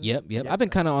 right? Was it? Yep. I've been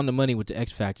kind of on the money with the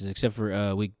X factors, except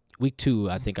for week 2.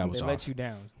 I think I was they off. let you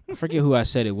down. I forget who I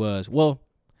said it was. Well,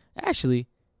 actually,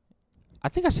 I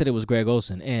think I said it was Greg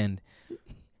Olsen, and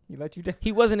he let you down.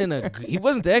 He wasn't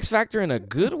the X factor in a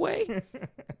good way,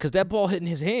 because that ball hit in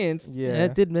his hands. Yeah,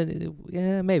 that did.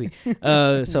 Yeah, maybe.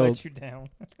 So let you down.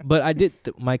 But I did.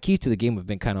 My keys to the game have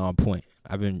been kind of on point.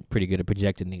 I've been pretty good at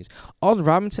projecting these. Alden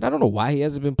Robinson, I don't know why he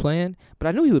hasn't been playing, but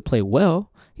I knew he would play well.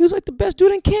 He was like the best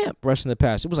dude in camp rushing the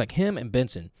pass. It was like him and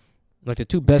Benson, like the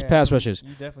 2 best pass rushers. You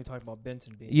definitely talked about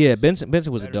Benson being. Yeah, Benson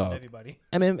was a dog. Everybody.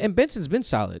 I mean, and Benson's been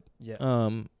solid. Yeah.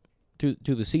 Through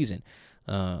the season.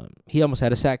 He almost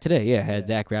had a sack today. Yeah, had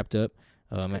Dak wrapped up.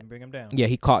 Couldn't bring him down. Yeah,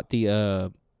 he caught he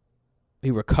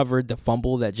recovered the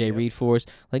fumble that Jay Reed forced.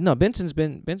 Like, no, Benson's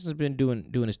been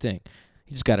doing his thing.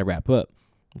 He just got to wrap up.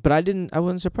 But I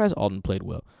wasn't surprised Alden played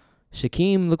well.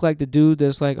 Shaquem looked like the dude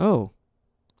that's like, oh,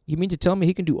 you mean to tell me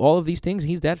he can do all of these things and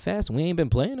he's that fast and we ain't been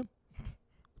playing him?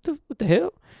 What the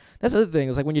hell? That's the other thing.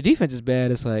 It's like when your defense is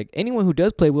bad, it's like anyone who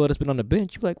does play well that's been on the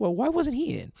bench, you're like, well, why wasn't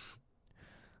he in?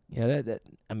 You know,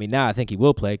 I mean, now I think he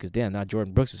will play because, damn, now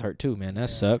Jordan Brooks is hurt too, man. That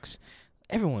sucks.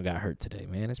 Everyone got hurt today,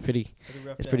 man. It's pretty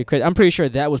crazy. I'm pretty sure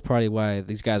that was probably why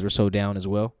these guys were so down as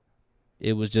well.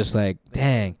 It was just like,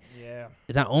 dang. Yeah.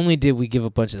 Not only did we give a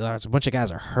bunch of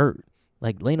guys are hurt.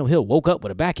 Like, Lano Hill woke up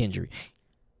with a back injury.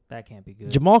 That can't be good.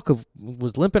 Jamal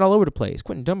was limping all over the place.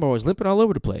 Quentin Dunbar was limping all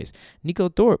over the place. Nico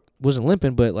Thorpe wasn't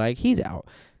limping, but, like, he's out.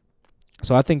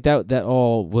 So I think that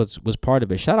all was part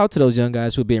of it. Shout out to those young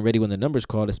guys who were being ready when the numbers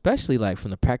called, especially, like,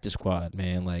 from the practice squad,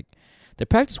 man. Like, the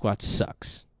practice squad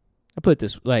sucks. I put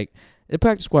this, like, the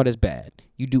practice squad is bad.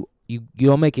 You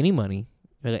don't make any money.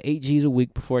 You're like 8 G's a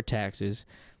week before taxes.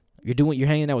 You're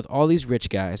hanging out with all these rich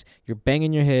guys. You're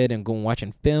banging your head and going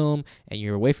watching film, and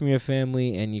you're away from your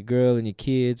family and your girl and your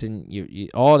kids and you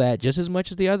all that just as much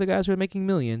as the other guys who are making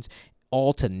millions,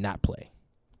 all to not play.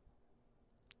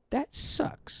 That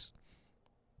sucks.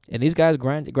 And these guys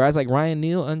like Ryan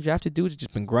Neal, undrafted dudes,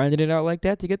 just been grinding it out like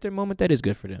that to get their moment. That is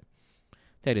good for them.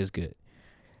 That is good.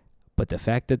 But the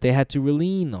fact that they had to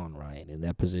lean on Ryan in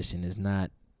that position is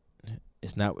not.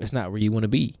 It's not where you want to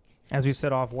be. As we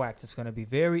said off wax, it's going to be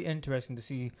very interesting to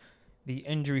see the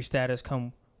injury status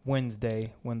come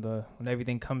Wednesday when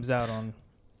everything comes out on.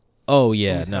 Oh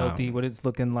yeah, who's healthy, what it's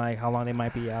looking like, how long they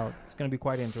might be out. It's going to be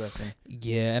quite interesting.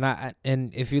 Yeah,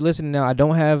 and if you're listening now, I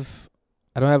don't have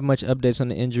much updates on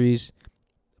the injuries,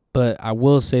 but I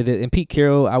will say that in Pete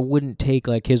Carroll, I wouldn't take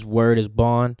like his word as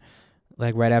bond.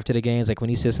 Like right after the games, like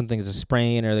when he says something is a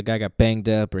sprain or the guy got banged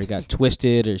up or he got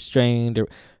twisted or strained, or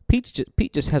Pete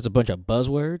just has a bunch of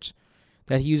buzzwords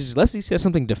that he uses. Unless he says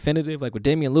something definitive, like with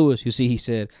Damian Lewis, you see he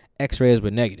said X-rays were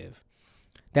negative.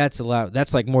 That's a lot.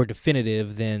 That's like more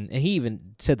definitive than, and he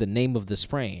even said the name of the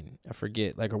sprain. I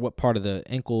forget, like, or what part of the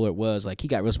ankle it was. Like, he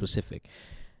got real specific.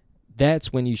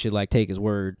 That's when you should like take his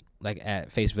word like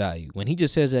at face value. When he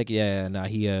just says like, he got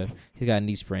a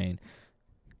knee sprain.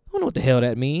 I don't know what the hell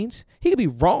that means. He could be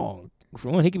wrong. For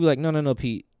one, he could be like, no,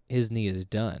 Pete, his knee is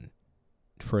done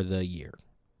for the year.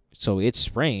 So it's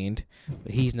sprained,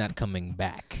 but he's not coming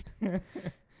back. It's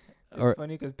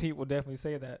funny because Pete will definitely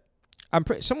say that.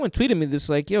 Someone tweeted me this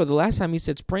like, yo, the last time he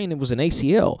said sprain, it was an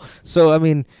ACL. So, I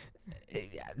mean,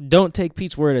 don't take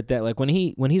Pete's word at that. Like when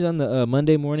he's on the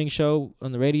Monday morning show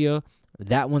on the radio,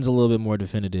 that one's a little bit more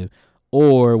definitive.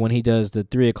 Or when he does the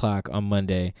 3 o'clock on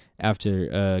Monday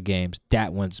after games,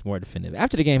 that one's more definitive.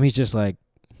 After the game, he's just like,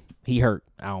 he hurt.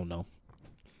 I don't know.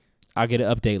 I'll get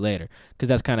an update later because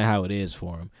that's kind of how it is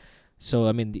for him. So,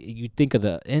 I mean, you think of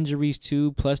the injuries,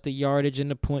 too, plus the yardage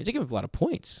and the points. They give him a lot of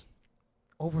points.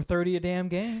 Over 30 a damn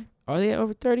game. Are they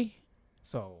over 30?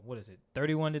 So, what is it?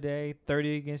 31 today,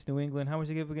 30 against New England. How much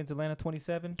did they give against Atlanta?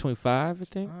 27? 25, I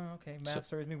think. Oh, okay. Math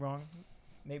serves me wrong.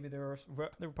 Maybe they were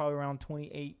probably around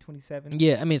 28, 27.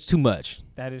 Yeah, I mean, it's too much.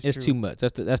 That is It's true. too much.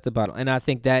 That's the bottom. And I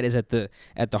think that is at the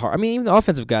heart. I mean, even the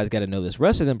offensive guys got to know this.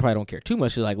 Rest of them probably don't care too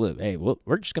much. They're like, look, hey,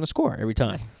 we're just going to score every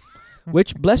time.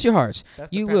 Which, bless your hearts, That's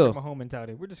the you Patrick will. Mahomes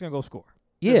mentality. We're just going to go score.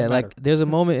 Yeah, Doesn't like matter. there's a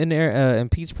moment in there in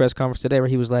Pete's press conference today where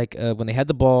he was like, when they had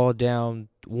the ball down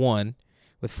 1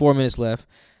 with 4 minutes left,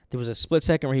 there was a split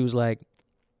second where he was like,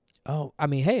 oh, I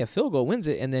mean, hey, a field goal wins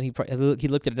it. And then he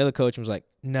looked at another coach and was like,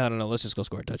 no, let's just go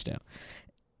score a touchdown.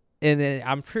 And then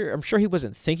I'm sure he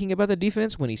wasn't thinking about the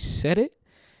defense when he said it,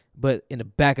 but in the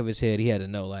back of his head, he had to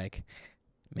know, like,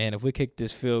 man, if we kick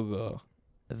this field goal,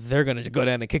 they're going to go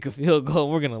down and kick a field goal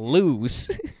and we're going to lose.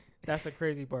 That's the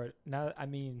crazy part. Now, I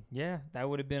mean, yeah, that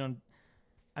would have been on.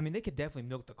 I mean, they could definitely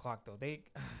milk the clock, though.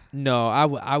 No,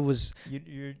 I was.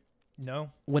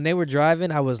 No? When they were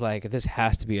driving, I was like, this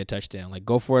has to be a touchdown. Like,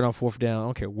 go for it on 4th down. I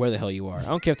don't care where the hell you are. I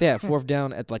don't care if they had 4th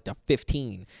down at, like, the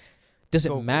 15.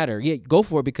 Doesn't matter. Yeah, go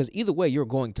for it because either way, you're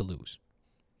going to lose.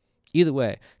 Either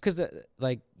way. Because,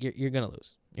 you're going to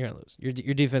lose. You're going to lose.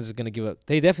 Your defense is going to give up.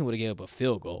 They definitely would have gave up a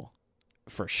field goal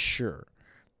for sure.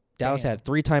 Dallas had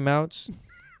 3 timeouts.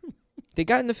 They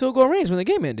got in the field goal range when the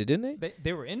game ended, didn't they?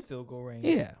 They were in field goal range.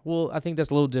 Yeah. Well, I think that's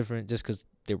a little different just because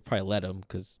they would probably let them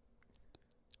because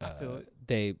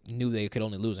they knew they could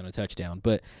only lose on a touchdown.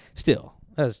 But still,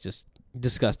 that's just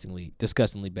disgustingly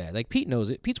bad. Like, Pete knows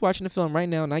it. Pete's watching the film right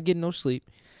now, not getting no sleep,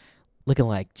 looking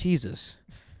like, Jesus,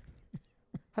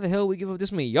 how the hell we give up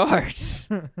this many yards?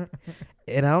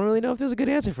 And I don't really know if there's a good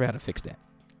answer for how to fix that.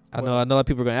 I know a lot of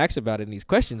people are going to ask about it in these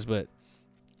questions, but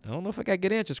I don't know if I got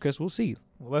good answers, Chris. We'll see.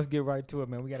 Well, let's get right to it,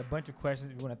 man. We got a bunch of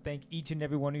questions. We want to thank each and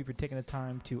every one of you for taking the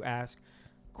time to ask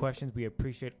questions. We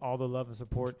appreciate all the love and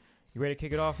support. You ready to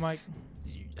kick it off, Mike?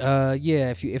 Yeah.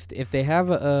 If they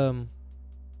have a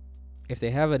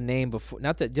name before,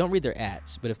 not that don't read their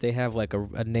ads, but if they have like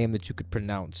a name that you could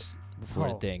pronounce before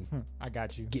the thing, I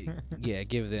got you.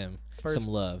 Give them some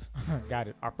love. Got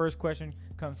it. Our first question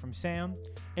comes from Sam.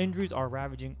 Injuries are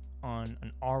ravaging on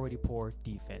an already poor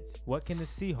defense. What can the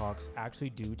Seahawks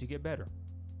actually do to get better?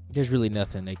 There's really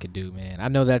nothing they could do, man. I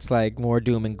know that's like more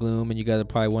doom and gloom, and you guys are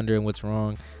probably wondering what's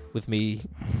wrong with me.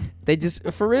 They just,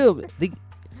 for real,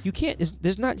 you can't.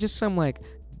 There's not just some like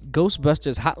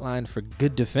Ghostbusters hotline for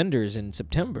good defenders in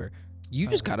September. You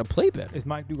just gotta play better. Is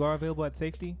Mike Dugar available at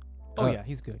safety? Oh yeah,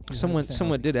 he's good. He's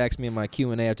Someone did ask me in my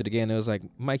Q&A after the game. It was like,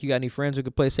 Mike, you got any friends who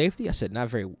could play safety? I said, not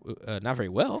very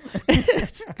well. I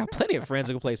got plenty of friends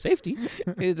who can play safety.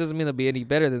 It doesn't mean they'll be any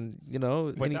better than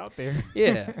what's out there.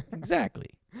 Yeah,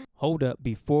 exactly. Hold up,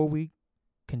 before we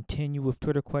continue with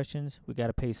Twitter questions, we got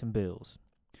to pay some bills.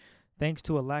 Thanks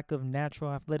to a lack of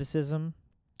natural athleticism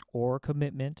or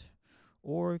commitment,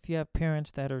 or if you have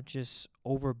parents that are just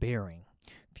overbearing,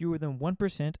 fewer than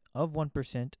 1% of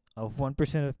 1% of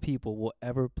 1% of people will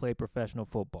ever play professional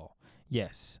football.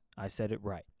 Yes, I said it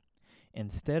right.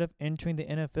 Instead of entering the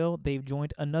NFL, they've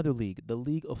joined another league, the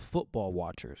League of Football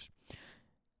Watchers.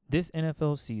 This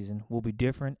NFL season will be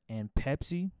different, and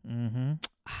Pepsi,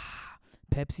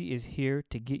 Pepsi is here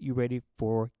to get you ready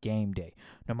for game day,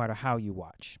 no matter how you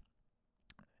watch.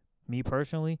 Me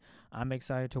personally, I'm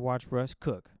excited to watch Russ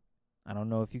cook. I don't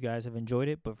know if you guys have enjoyed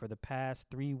it, but for the past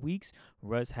 3 weeks,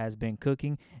 Russ has been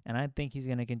cooking, and I think he's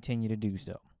going to continue to do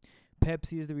so.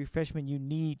 Pepsi is the refreshment you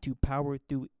need to power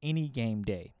through any game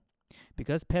day.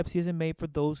 Because Pepsi isn't made for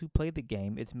those who play the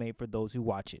game, it's made for those who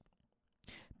watch it.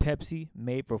 Pepsi,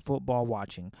 made for football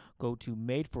watching. Go to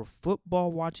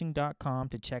madeforfootballwatching.com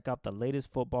to check out the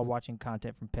latest football watching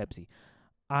content from Pepsi.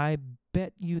 I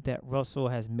bet you that Russell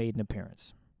has made an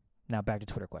appearance. Now back to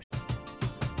Twitter questions.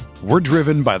 We're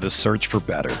driven by the search for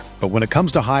better. But when it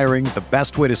comes to hiring, the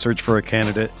best way to search for a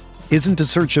candidate isn't to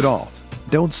search at all.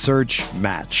 Don't search,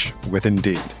 match with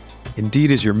Indeed.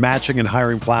 Indeed is your matching and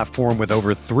hiring platform with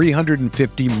over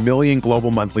 350 million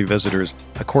global monthly visitors,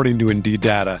 according to Indeed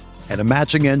data, and a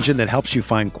matching engine that helps you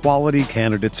find quality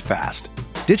candidates fast.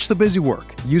 Ditch the busy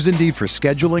work. Use Indeed for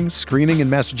scheduling, screening,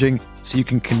 and messaging so you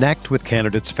can connect with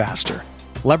candidates faster.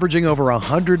 Leveraging over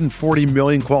 140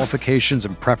 million qualifications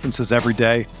and preferences every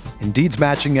day, Indeed's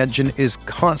matching engine is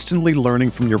constantly learning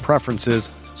from your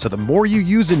preferences, so the more you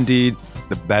use Indeed,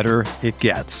 the better it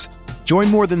gets. Join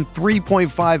more than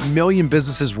 3.5 million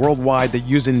businesses worldwide that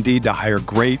use Indeed to hire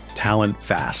great talent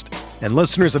fast. And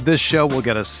listeners of this show will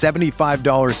get a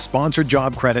 $75 sponsored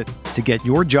job credit to get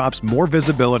your jobs more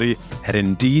visibility at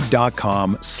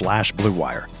Indeed.com/Blue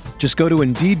Wire. Just go to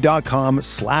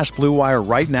Indeed.com/Blue Wire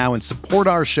right now and support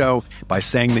our show by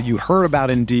saying that you heard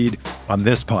about Indeed on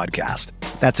this podcast.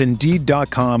 That's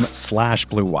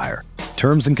Indeed.com/Blue Wire.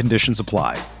 Terms and conditions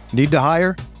apply. Need to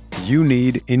hire? You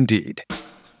need Indeed.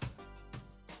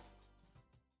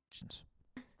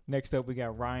 Next up, we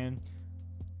got Ryan,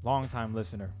 longtime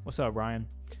listener. What's up, Ryan?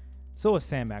 So is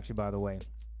Sam, actually, by the way.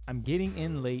 I'm getting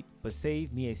in late, but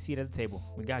save me a seat at the table.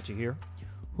 We got you here.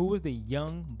 Who was the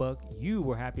young buck you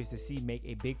were happiest to see make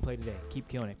a big play today? Keep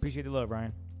killing it. Appreciate the love,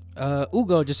 Ryan.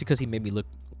 Ugo, just because he made me look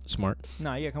smart.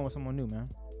 Nah, you gotta come with someone new, man.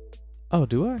 Oh,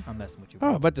 do I? I'm messing with you, Oh, bro.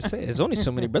 I'm about to say, there's only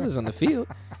so many brothers on the field.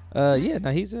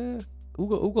 He's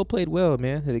Ugo played well,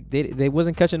 man. They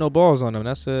wasn't catching no balls on him.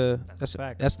 That's a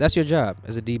fact. That's your job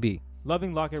as a DB.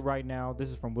 Loving Lockett right now. This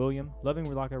is from William.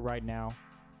 Loving Lockett right now.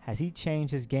 Has he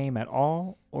changed his game at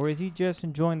all, or is he just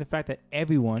enjoying the fact that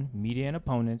everyone, media and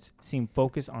opponents, seem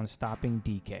focused on stopping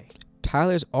DK?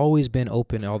 Tyler's always been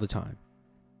open all the time.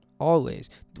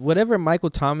 Always. Whatever Michael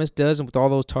Thomas does with all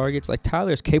those targets, like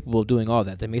Tyler's capable of doing all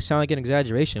that. That may sound like an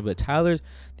exaggeration, but Tyler's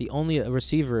the only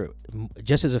receiver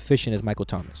just as efficient as Michael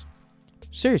Thomas.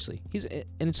 Seriously. He's,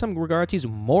 in some regards, he's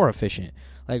more efficient.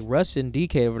 Like Russ and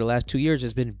DK over the last 2 years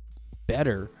has been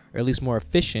better, or at least more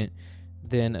efficient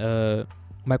than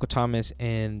Michael Thomas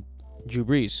and Drew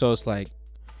Brees. So it's like,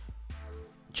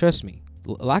 trust me,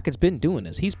 Lockett's been doing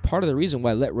this. He's part of the reason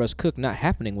why Let Russ Cook not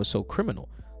happening was so criminal,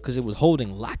 because it was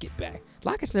holding Lockett back.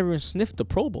 Lockett's never even sniffed the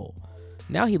Pro Bowl.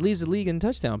 Now he leads the league in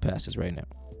touchdown passes right now,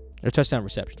 or touchdown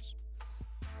receptions.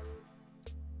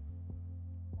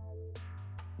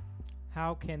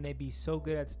 How can they be so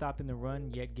good at stopping the run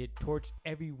yet get torched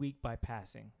every week by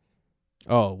passing?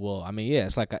 Oh, well, I mean, yeah,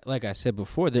 it's like I said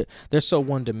before, they're so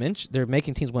one-dimensional. They're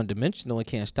making teams one-dimensional and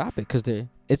can't stop it because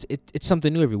it's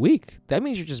something new every week. That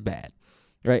means you're just bad,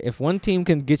 right? If one team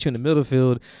can get you in the middle of the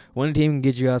field, one team can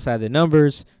get you outside the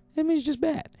numbers, that means you're just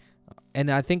bad.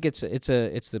 And I think it's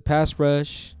the pass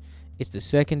rush, it's the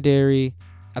secondary.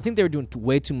 I think they were doing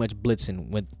way too much blitzing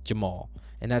with Jamal,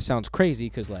 and that sounds crazy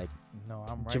because no,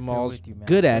 I'm right Jamal's there with you, man.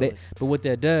 good at it, but what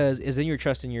that does is then you're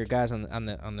trusting your guys on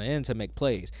the end to make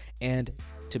plays. And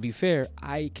to be fair,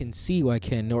 I can see why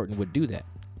Ken Norton would do that.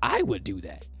 I would do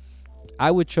that.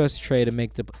 I would trust Trey to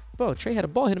make Trey had a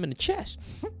ball hit him in the chest,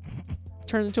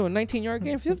 turned into a 19-yard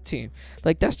game for the other team.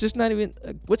 Like that's just not even.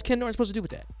 What's Ken Norton supposed to do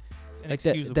with that? Like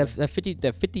that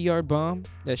 50-yard bomb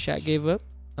that Shaq gave up,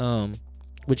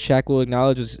 which Shaq will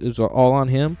acknowledge was all on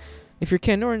him. If you're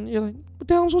Ken Norton, you're like, what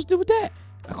the hell am I supposed to do with that?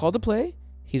 I called the play.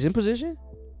 He's in position.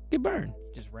 Get burned.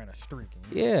 Just ran a streak.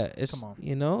 Yeah, it's come on.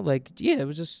 It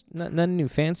was just nothing new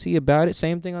fancy about it.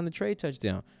 Same thing on the Trey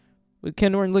touchdown. With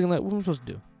Ken Norton looking like, what am I supposed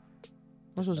to do?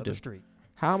 What am I supposed to do? Streak.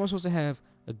 How am I supposed to have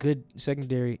a good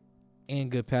secondary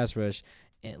and good pass rush?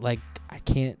 And I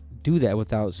can't do that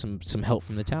without some help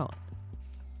from the talent.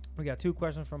 We got 2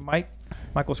 questions from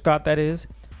Michael Scott. That is,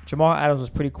 Jamal Adams was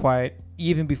pretty quiet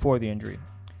even before the injury.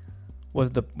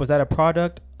 Was that a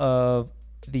product of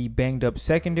the banged up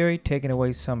secondary taking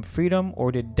away some freedom,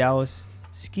 or did Dallas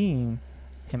scheme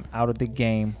him out of the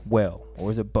game well, or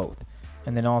is it both?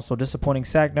 And then also disappointing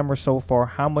sack numbers so far.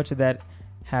 How much of that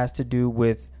has to do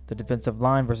with the defensive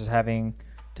line versus having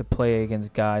to play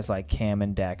against guys like Cam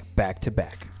and Dak back to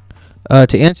back?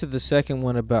 To answer the second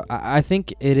one about, I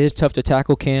think it is tough to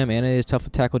tackle Cam and it is tough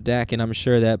to tackle Dak, and I'm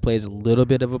sure that plays a little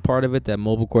bit of a part of it, that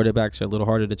mobile quarterbacks are a little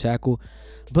harder to tackle.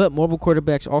 But mobile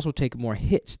quarterbacks also take more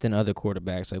hits than other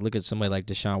quarterbacks. Like, look at somebody like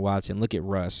Deshaun Watson, look at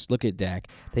Russ, look at Dak.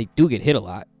 They do get hit a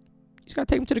lot. You just got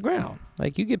to take them to the ground.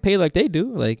 Like, you get paid like they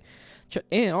do. Like,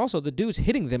 and also the dudes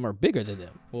hitting them are bigger than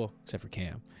them. Well, except for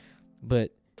Cam.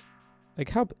 But,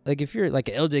 if you're like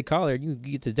an LJ Collier, you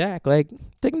get to Dak,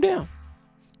 take him down.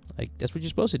 Like, that's what you're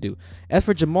supposed to do. As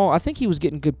for Jamal, I think he was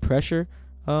getting good pressure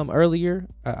earlier.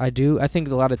 I do. I think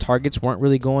a lot of targets weren't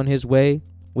really going his way,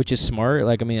 which is smart.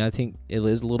 I think it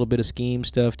is a little bit of scheme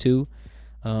stuff too.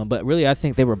 But really, I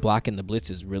think they were blocking the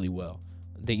blitzes really well.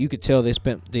 You could tell they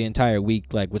spent the entire week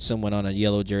with someone on a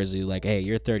yellow jersey, hey,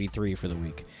 you're 33 for the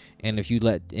week. And if you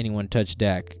let anyone touch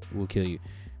Dak, we'll kill you.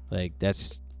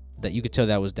 You could tell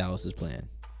that was Dallas's plan.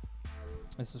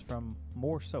 This is from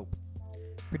More Soap.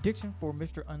 Prediction for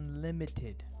Mr.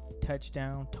 Unlimited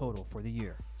touchdown total for the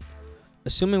year.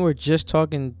 Assuming we're just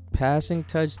talking passing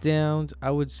touchdowns,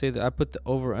 I would say that I put the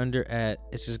over-under at,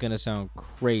 it's just going to sound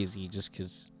crazy just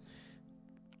because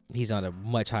he's on a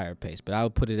much higher pace, but I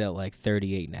would put it at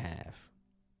 38.5.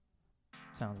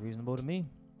 Sounds reasonable to me.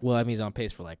 Well, he's on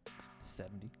pace for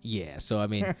 70. Yeah, so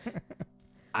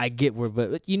I get where,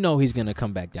 but he's going to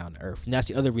come back down to earth. And that's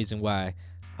the other reason why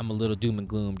I'm a little doom and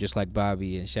gloom, just like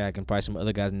Bobby and Shaq and probably some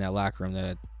other guys in that locker room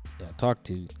that I talked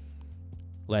to.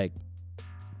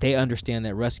 they understand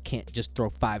that Russ can't just throw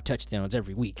 5 touchdowns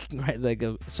every week, right? Like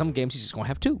some games he's just gonna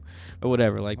have 2 or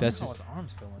whatever. Like that's how just. his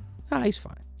arms feeling. He's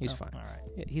fine. He's fine. All right.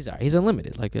 Yeah, he's all right. He's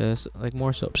unlimited, like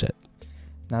more soap set.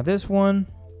 Now this one,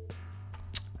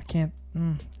 I can't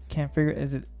figure.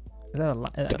 Is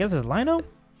that I guess it's Lino.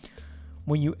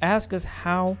 When you ask us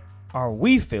how are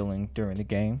we feeling during the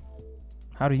game,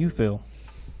 how do you feel?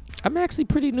 I'm actually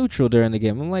pretty neutral during the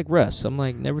game. I'm like Russ. I'm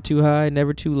like never too high,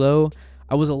 never too low.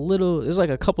 There's like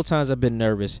a couple times I've been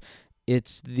nervous. I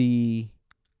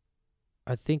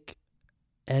think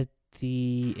at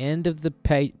the end of the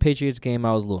Patriots game,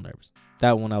 I was a little nervous.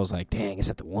 That one I was like, dang, it's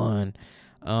at the 1.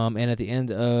 And at the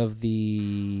end of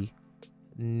the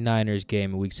Niners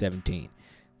game in Week 17.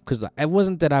 Because it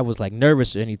wasn't that I was like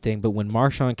nervous or anything, but when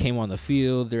Marshawn came on the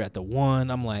field, they're at the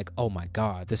 1. I'm like, oh my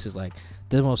God, this is like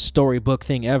the most storybook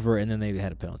thing ever. And then they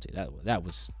had a penalty. That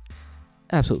was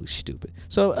absolutely stupid.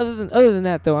 So other than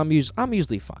that, though, I'm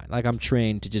usually fine. Like I'm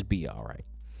trained to just be all right.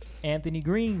 Anthony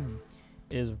Green,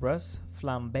 is Russ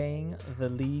flambeing the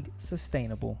league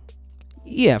sustainable?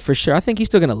 Yeah, for sure. I think he's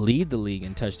still going to lead the league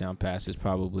in touchdown passes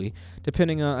probably,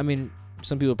 depending on, I mean,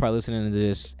 some people are probably listening to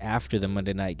this after the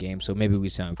Monday night game, so maybe we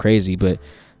sound crazy, but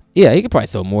yeah, he could probably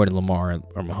throw more than Lamar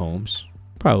or Mahomes,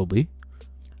 probably.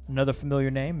 Another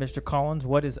familiar name, Mr. Collins,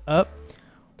 what is up?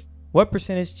 What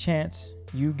percentage chance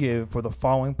you give for the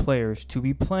following players to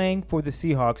be playing for the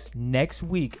Seahawks next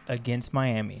week against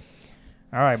Miami?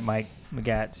 All right, Mike, we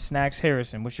got Snacks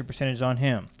Harrison. What's your percentage on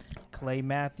him? Clay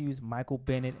Matthews, Michael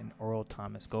Bennett, and Earl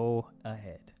Thomas. Go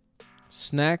ahead.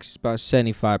 Snacks, about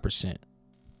 75%.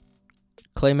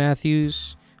 Clay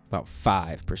Matthews, about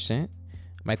 5%.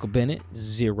 Michael Bennett,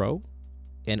 0%.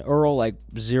 And Earl, like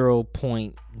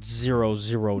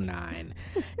 0.009.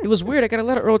 It was weird. I got a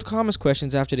lot of Earl Thomas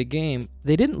questions after the game.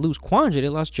 They didn't lose Quandre. They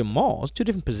lost Jamal. It's 2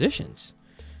 different positions.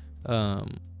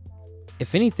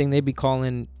 If anything, they'd be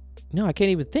calling... No, I can't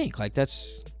even think. Like,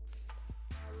 that's...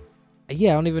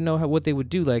 Yeah, I don't even know what they would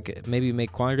do. Like, maybe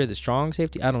make Quandre the strong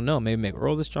safety. I don't know. Maybe make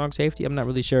Earl the strong safety. I'm not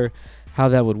really sure how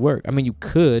that would work. I mean, you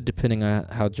could, depending on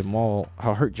how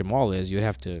hurt Jamal is. You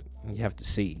have to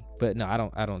see. But no,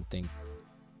 I don't think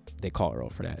they call Earl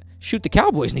for that. Shoot, the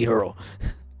Cowboys need Earl.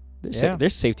 Their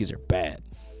safeties are bad.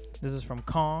 This is from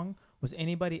Kong. Was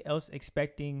anybody else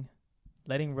expecting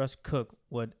letting Russ cook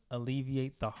would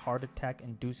alleviate the heart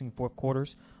attack-inducing fourth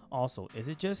quarters? Also, is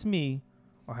it just me,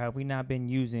 or have we not been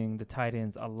using the tight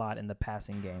ends a lot in the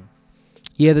passing game?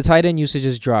 Yeah, the tight end usage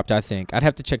has dropped, I think. I'd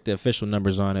have to check the official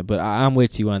numbers on it, but I'm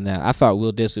with you on that. I thought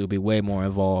Will Dissly would be way more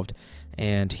involved,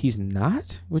 and he's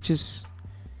not, which is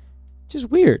just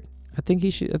weird. I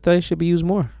thought he should be used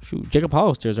more. Shoot, Jacob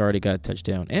Hollister's already got a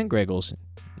touchdown, and Greg Olsen,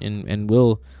 and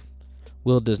Will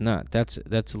does not. That's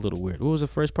a little weird. What was the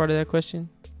first part of that question?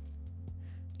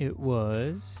 It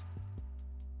was...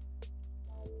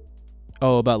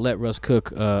 Oh, about let Russ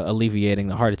cook alleviating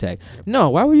the heart attack.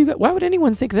 No, why would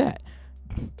anyone think that?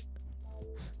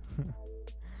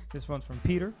 This one's from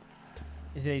Peter.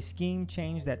 Is it a scheme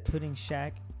change that putting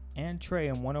Shaq and Trey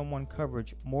in one-on-one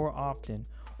coverage more often,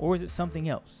 or is it something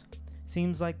else?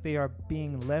 Seems like they are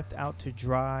being left out to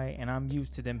dry, and I'm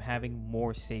used to them having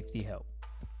more safety help.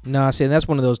 No, see, that's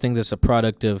one of those things that's a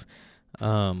product of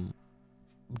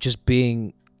just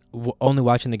being only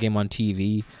watching the game on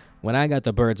TV. When I got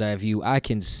the bird's eye view, I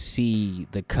can see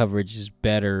the coverage is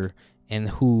better and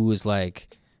who is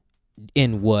like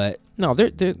in what. No,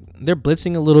 they're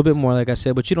blitzing a little bit more, like I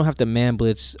said, but you don't have to man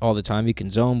blitz all the time. You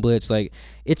can zone blitz. Like,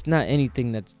 it's not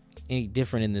anything that's any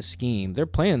different in the scheme. They're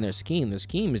playing their scheme. The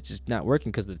scheme is just not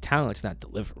working because the talent's not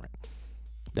delivering.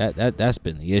 That's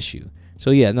been the issue.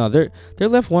 So yeah, no, they're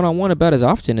left one-on-one about as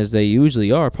often as they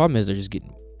usually are. Problem is they're just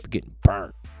getting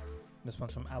burnt. This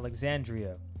one's from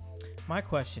Alexandria. My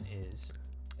question is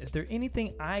there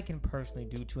anything I can personally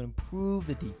do to improve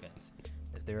the defense?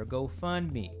 Is there a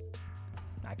GoFundMe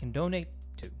I can donate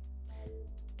to?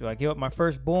 Do I give up my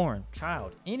firstborn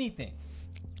child? Anything?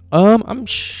 I'm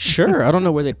sure. I don't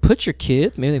know where they'd put your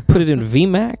kid. Maybe they put it in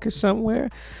VMAC or somewhere.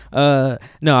 No,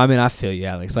 I mean, I feel you,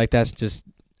 Alex. Like, that's just,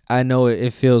 I know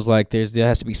it feels like there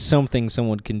has to be something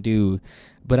someone can do.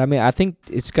 But, I mean, I think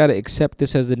it's got to accept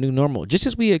this as the new normal. Just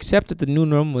as we accepted the new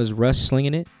normal as Russ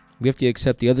slinging it, we have to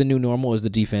accept the other new normal is the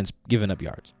defense giving up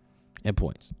yards and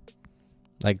points.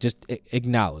 Like, just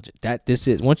acknowledge it. That this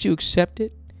is, once you accept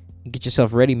it, and get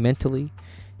yourself ready mentally,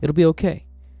 it'll be okay.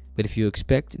 But if you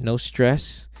expect no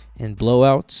stress and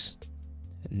blowouts,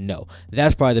 no.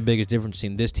 That's probably the biggest difference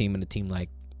between this team and a team like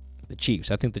the Chiefs.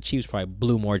 I think the Chiefs probably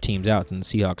blew more teams out than the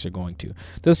Seahawks are going to.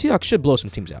 The Seahawks should blow some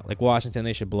teams out. Like Washington,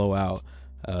 they should blow out.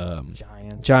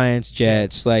 Giants,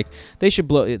 Jets. Like, they should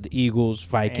blow the Eagles,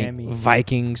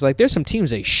 Vikings. Like, there's some teams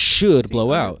they should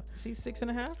blow out. See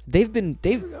 6.5.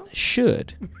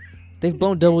 They've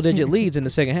blown double-digit leads in the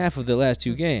second half of the last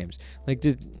 2 games. Like,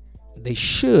 they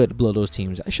should blow those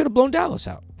teams. I should have blown Dallas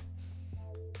out.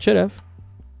 Should have.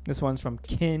 This one's from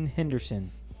Ken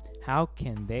Henderson. How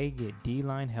can they get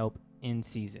D-line help in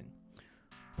season?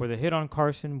 For the hit on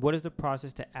Carson, what is the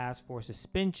process to ask for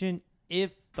suspension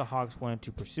if the Hawks wanted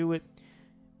to pursue it?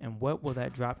 And what will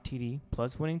that drop TD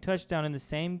plus winning touchdown in the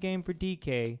same game for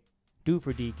DK do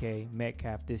for DK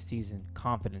Metcalf this season,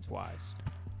 confidence-wise?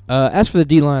 As for the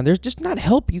D-line, there's just not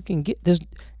help you can get. There's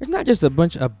not just a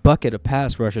bucket of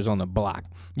pass rushers on the block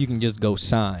you can just go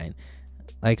sign.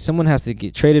 Like, someone has to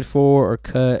get traded for or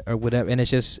cut or whatever, and it's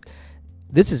just,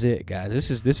 this is it, guys.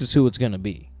 This is who it's gonna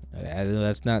be.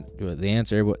 That's not the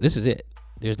answer, but this is it.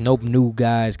 There's no new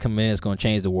guys coming in that's gonna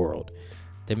change the world.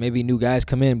 There may be new guys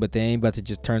come in, but they ain't about to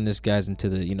just turn this guys into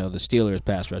the Steelers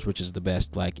pass rush, which is the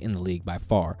best in the league by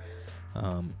far.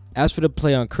 As for the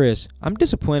play on Chris, I'm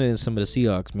disappointed in some of the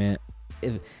Seahawks, man.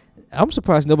 I'm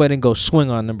surprised nobody didn't go swing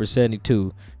on number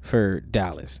 72 for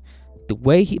Dallas. The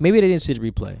way maybe they didn't see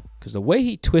the replay, because the way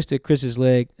he twisted Chris's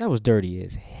leg, that was dirty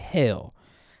as hell.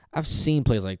 I've seen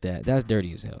plays like that. That's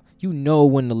dirty as hell. You know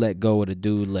when to let go of the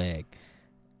dude's leg.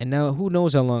 And now who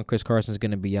knows how long Chris Carson's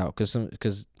going to be out,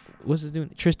 because what's his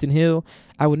doing? Tristan Hill.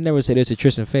 I would never say this to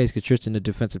Tristan face, because Tristan the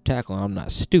defensive tackle, and I'm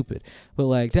not stupid.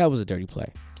 But that was a dirty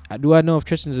play. Do I know if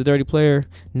Tristan's a dirty player?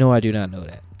 No, I do not know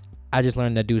that. I just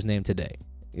learned that dude's name today,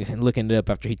 and looking it up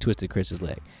after he twisted Chris's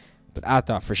leg. But I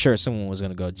thought for sure someone was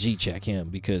going to go G-check him,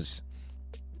 because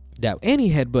and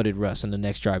he headbutted Russ on the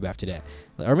next drive after that.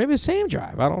 Or maybe the same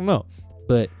drive. I don't know.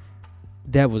 But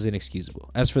that was inexcusable.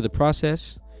 As for the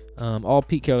process, all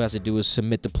Pete Carroll has to do is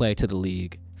submit the play to the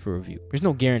league for review. There's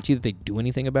no guarantee that they do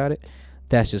anything about it.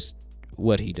 That's just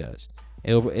what he does.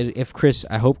 If Chris,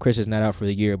 I hope Chris is not out for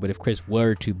the year, but if Chris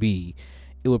were to be,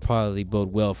 it would probably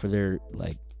bode well for their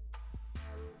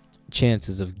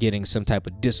chances of getting some type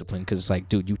of discipline, because it's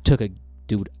dude, you took a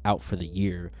dude out for the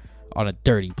year on a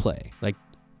dirty play.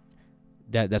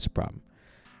 That's a problem.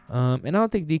 And I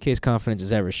don't think DK's confidence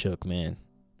is ever shook, man.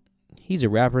 He's a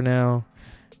rapper now.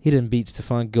 He didn't beat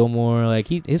Stephon Gilmore.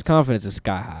 His confidence is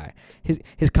sky high.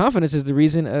 His confidence is the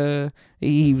reason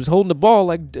he was holding the ball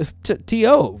like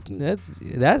T.O.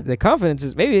 That's the confidence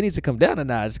is, maybe it needs to come down a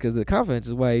notch, because the confidence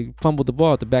is why he fumbled the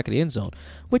ball at the back of the end zone,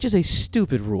 which is a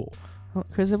stupid rule.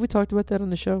 Chris, have we talked about that on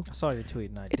the show? I saw your tweet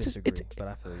and I disagree, but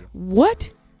I feel you.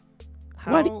 What?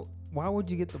 Why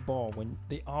would you get the ball when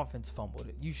the offense fumbled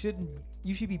it? You should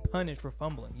be punished for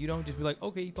fumbling. You don't just be like,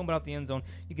 okay, you fumbled out the end zone,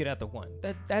 you get at the 1.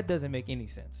 That doesn't make any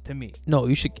sense to me. No,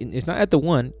 you should. It's not at the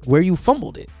 1 where you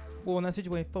fumbled it. Well, in that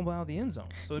situation, fumble out of the end zone,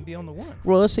 so it'd be on the 1.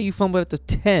 Well, let's say you fumbled at the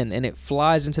 10 and it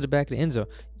flies into the back of the end zone.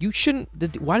 You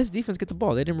shouldn't. Why does defense get the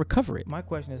ball? They didn't recover it. My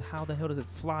question is, how the hell does it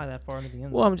fly that far into the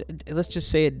end zone? Well, let's just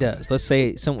say it does. Let's say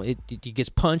it gets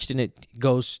punched and it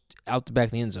goes out the back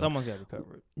of the end zone. Someone's got to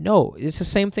recover it. No, it's the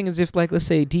same thing as if, let's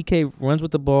say DK runs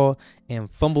with the ball and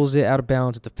fumbles it out of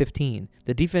bounds at the 15.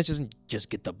 The defense doesn't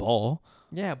just get the ball.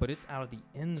 Yeah, but it's out of the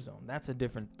end zone. That's a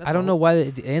different. I don't know why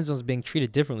the end zone is being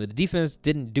treated differently. The defense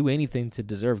didn't do anything to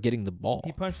deserve getting the ball.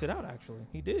 He punched it out, actually.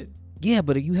 He did. Yeah,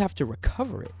 but you have to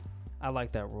recover it. I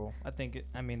like that rule. I think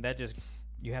that just,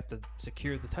 you have to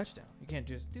secure the touchdown. You can't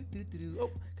just because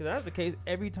that's the case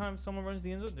every time someone runs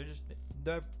the end zone.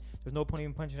 There's no point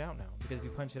even punching it out now, because if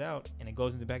you punch it out and it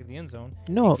goes in the back of the end zone,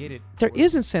 no, you get it. There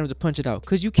is incentive to punch it out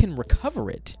because you can recover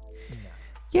it. No.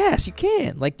 Yes, you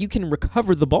can. You can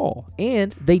recover the ball,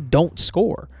 and they don't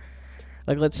score.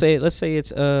 Let's say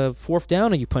it's fourth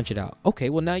down and you punch it out.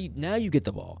 Okay, well now you get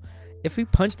the ball. If we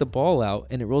punch the ball out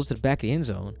and it rolls to the back of the end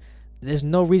zone, there's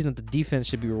no reason that the defense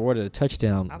should be rewarded a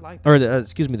touchdown. I like that. Or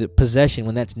the possession,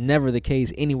 when that's never the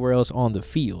case anywhere else on the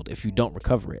field if you don't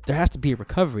recover it. There has to be a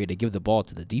recovery to give the ball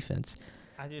to the defense.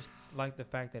 I just like the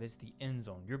fact that it's the end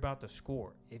zone. You're about to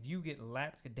score. If you get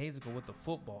lackadaisical with the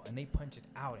football and they punch it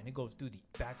out and it goes through the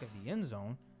back of the end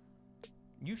zone,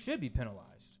 you should be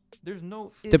penalized. There's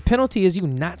no... The penalty is you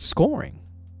not scoring.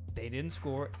 They didn't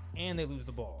score and they lose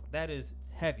the ball. That is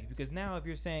heavy, because now if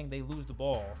you're saying they lose the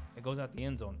ball, it goes out the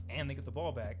end zone, and they get the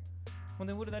ball back, well,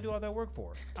 then what did I do all that work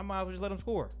for? I might as well just let them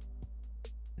score.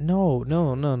 No.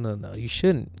 You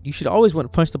shouldn't. You should always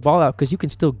want to punch the ball out, because you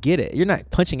can still get it. You're not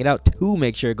punching it out to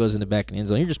make sure it goes in the back of the end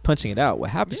zone. You're just punching it out.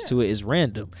 What happens to it is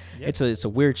random. Yep. It's a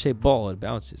weird shaped ball. It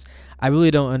bounces. I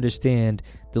really don't understand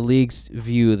the league's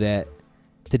view that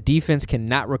the defense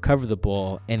cannot recover the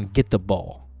ball and get the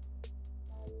ball.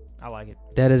 I like it.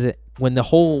 That is it. When the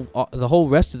whole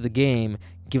rest of the game,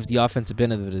 give the offense a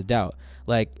benefit of the doubt.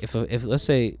 Like if let's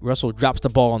say Russell drops the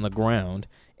ball on the ground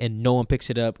and no one picks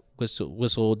it up,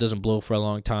 whistle doesn't blow for a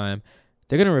long time,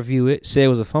 they're going to review it, say it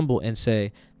was a fumble, and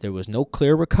say there was no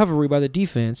clear recovery by the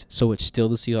defense, so it's still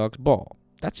the Seahawks' ball.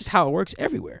 That's just how it works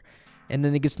everywhere. And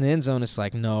then it gets in the end zone, it's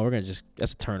like, no,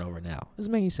 that's a turnover now.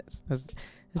 Doesn't make any sense. I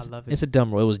love it. It's a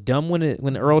dumb rule. It was dumb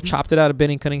when Earl chopped it out of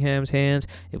Benny Cunningham's hands.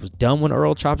 It was dumb when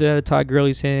Earl chopped it out of Todd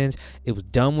Gurley's hands. It was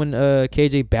dumb when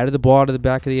KJ batted the ball to the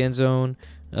back of the end zone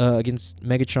against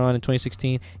Megatron in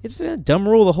 2016. It's been a dumb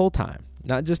rule the whole time.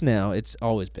 Not just now. It's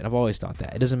always been. I've always thought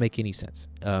that. It doesn't make any sense.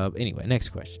 Anyway, next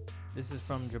question. This is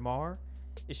from Jamar.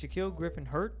 Is Shaquille Griffin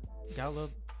hurt?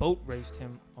 Gallup boat raced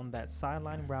him on that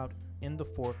sideline route in the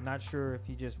fourth. Not sure if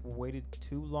he just waited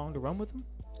too long to run with him.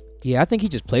 Yeah, I think he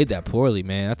just played that poorly,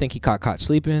 man. I think he caught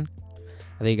sleeping.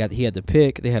 I think he had the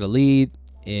pick. They had a lead,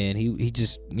 and he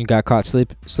got caught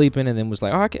sleeping, and then was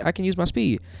like, oh, I can use my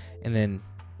speed, and then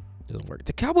it doesn't work.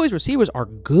 The Cowboys receivers are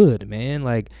good, man.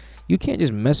 Like, you can't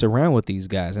just mess around with these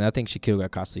guys. And I think Shaquille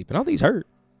got caught sleeping. I don't think he's hurt.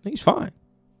 I think he's fine.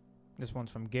 This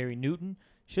one's from Gary Newton.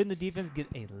 Shouldn't the defense get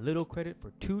a little credit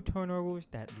for 2 turnovers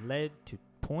that led to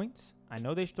points? I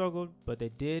know they struggled, but they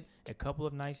did a couple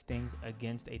of nice things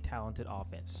against a talented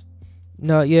offense.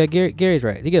 No, yeah, Gary's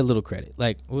right. They get a little credit.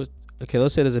 Like, okay,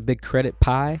 let's say there's a big credit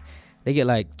pie. They get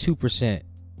like 2%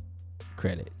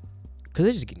 credit because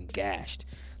they're just getting gashed.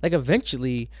 Like,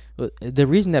 eventually, the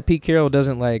reason that Pete Carroll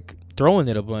doesn't like throwing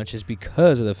it a bunch is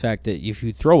because of the fact that if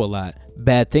you throw a lot,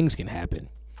 bad things can happen.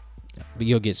 But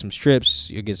you'll get some strips,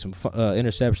 you'll get some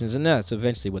interceptions, and that's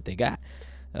eventually what they got.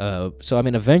 So, I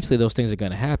mean, eventually those things are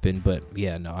going to happen. But,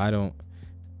 yeah, no, I don't.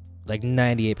 Like,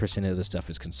 98% of the stuff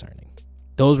is concerning.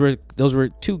 Those were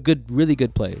 2 good, really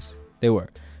good plays. They were.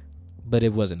 But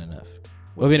it wasn't enough.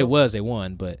 Well, I mean, they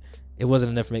won, but it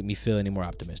wasn't enough to make me feel any more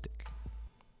optimistic.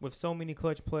 With so many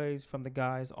clutch plays from the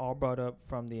guys all brought up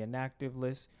from the inactive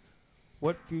list,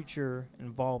 what future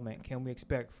involvement can we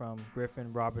expect from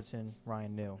Griffin, Robertson,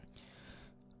 Ryan Neal?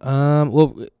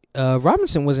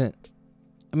 Robinson wasn't.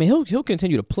 I mean, he'll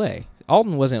continue to play.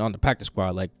 Alton wasn't on the practice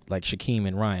squad like Shaquem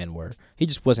and Ryan were. He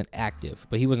just wasn't active,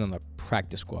 but he wasn't on the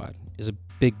practice squad. There's a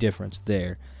big difference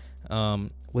there.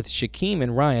 With Shaquem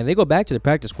and Ryan, they go back to the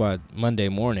practice squad Monday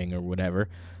morning or whatever.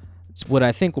 What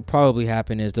I think will probably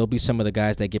happen is there'll be some of the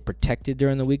guys that get protected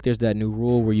during the week. There's that new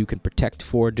rule where you can protect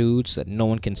 4 dudes that no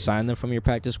one can sign them from your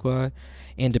practice squad.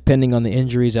 And depending on the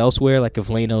injuries elsewhere, like if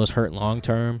Leno is hurt long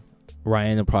term,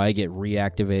 Ryan will probably get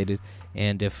reactivated.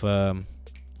 And if who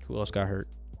else got hurt?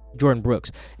 Jordan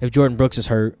Brooks. If Jordan Brooks is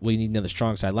hurt, we need another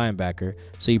strong side linebacker.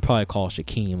 So you probably call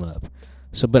Shaquem up.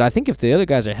 But I think if the other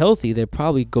guys are healthy, they'll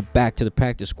probably go back to the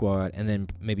practice squad and then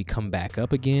maybe come back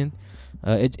up again.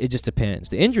 It just depends.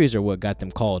 The injuries are what got them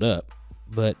called up,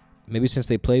 but maybe since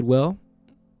they played well,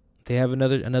 they have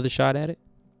another shot at it.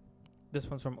 This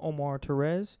one's from Omar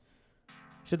Torres.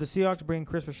 Should the Seahawks bring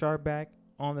Chris Richard back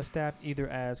on the staff either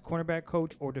as cornerback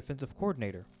coach or defensive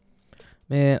coordinator?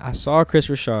 Man, I saw Chris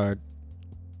Richard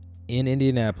in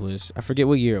Indianapolis. I forget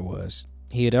what year it was.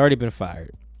 He had already been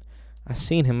fired. I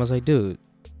seen him. I was like, dude,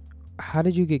 how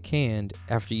did you get canned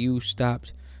after you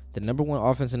stopped the number 1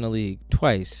 offense in the league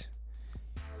twice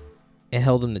and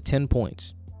held them to 10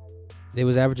 points? They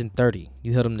was averaging 30.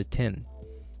 You held them to 10.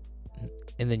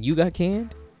 And then you got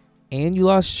canned? And you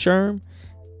lost Sherm?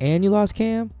 And you lost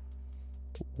Cam?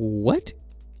 What?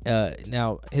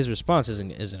 Now, his response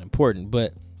isn't important,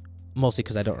 but mostly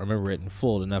because I don't remember it in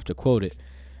full enough to quote it.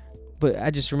 But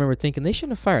I just remember thinking they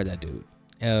shouldn't have fired that dude.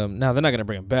 Now, they're not going to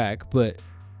bring him back, but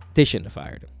they shouldn't have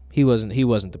fired him. He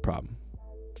wasn't the problem.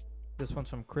 This one's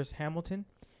from Chris Hamilton.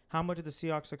 How much of the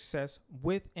Seahawks' success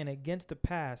with and against the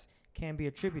pass can be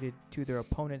attributed to their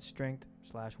opponent's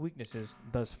strength/weaknesses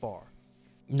thus far?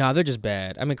 Nah, they're just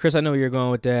bad. I mean, Chris, I know where you're going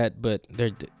with that, but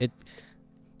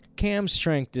Cam's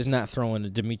strength is not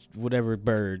throwing to whatever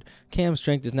bird. Cam's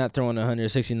strength is not throwing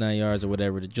 169 yards or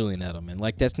whatever to Julian Edelman.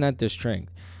 Like, that's not their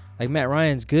strength. Like, Matt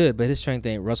Ryan's good, but his strength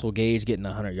ain't Russell Gage getting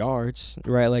 100 yards,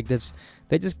 right? Like,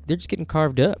 they're just getting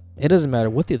carved up. It doesn't matter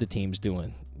what the other team's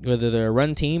doing, whether they're a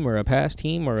run team or a pass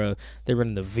team or they're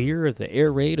running the veer or the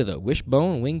air raid or the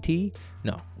wishbone wing tee.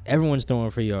 No, everyone's throwing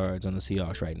for yards on the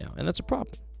Seahawks right now, and that's a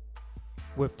problem.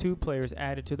 With 2 players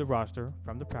added to the roster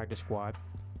from the practice squad,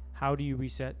 how do you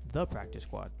reset the practice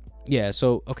squad? Yeah,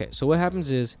 so what happens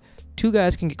is 2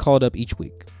 guys can get called up each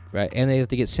week, right? And they have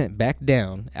to get sent back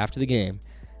down after the game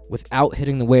without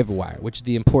hitting the waiver wire, which is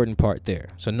the important part there.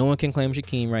 So no one can claim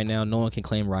Shaquem right now. No one can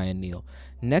claim Ryan Neal.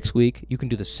 Next week, you can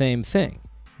do the same thing.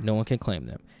 No one can claim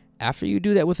them. After you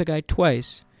do that with a guy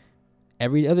twice,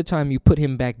 every other time you put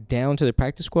him back down to the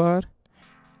practice squad,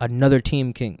 another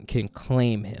team can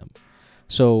claim him.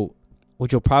 So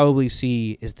what you'll probably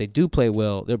see is they do play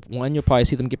well. You'll probably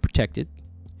see them get protected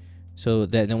so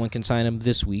that no one can sign them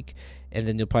this week. And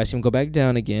then you'll probably see them go back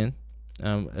down again,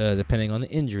 depending on the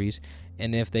injuries.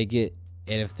 And if the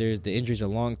injuries are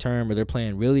long term or they're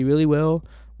playing really, really well,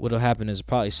 what'll happen is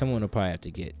probably someone will probably have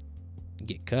to get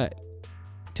cut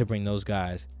to bring those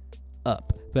guys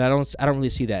up. But I don't really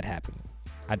see that happening.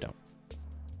 I don't.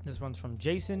 This one's from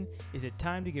Jason. Is it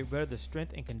time to get rid of the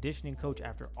strength and conditioning coach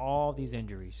after all these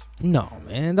injuries? No,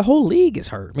 man. The whole league is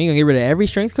hurt. You gonna get rid of every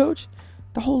strength coach?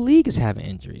 The whole league is having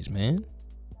injuries, man.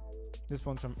 This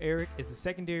one's from Eric. Is the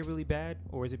secondary really bad,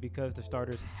 or is it because the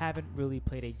starters haven't really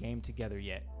played a game together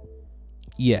yet?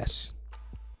 Yes.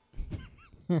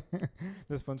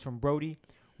 This one's from Brody.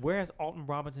 Where has Alton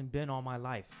Robinson been all my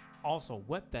life? Also,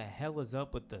 what the hell is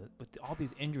up with all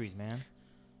these injuries, man?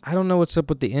 I don't know what's up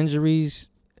with the injuries.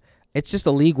 It's just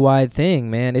a league-wide thing,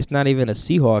 man. It's not even a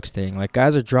Seahawks thing. Like,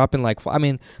 guys are dropping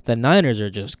the Niners are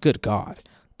just, good God.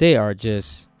 They are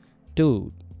just,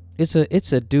 dude. It's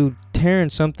a dude tearing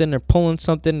something, they're pulling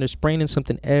something, they're spraining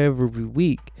something every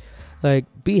week. Like,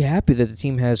 be happy that the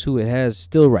team has who it has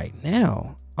still right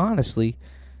now, honestly,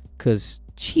 because,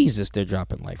 Jesus, they're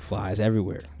dropping like flies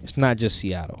everywhere. It's not just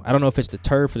Seattle. I don't know if it's the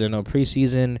turf or there's no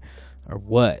preseason or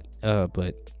what,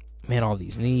 but, man, all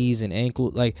these knees and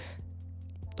ankles, like,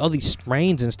 all these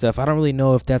sprains and stuff, I don't really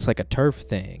know if that's like a turf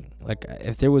thing. Like,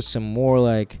 if there was some more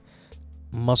like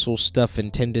muscle stuff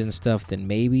and tendon stuff, then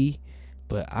maybe.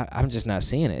 But I'm just not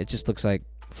seeing it. It just looks like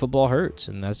football hurts,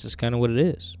 and that's just kind of what it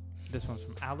is. This one's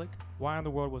from Alec. Why in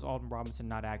the world was Alton Robinson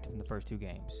not active in the first 2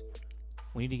 games?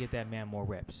 We need to get that man more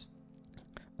reps.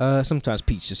 Sometimes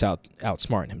Pete's just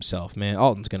outsmarting himself, man.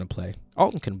 Alton's going to play.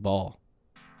 Alton can ball.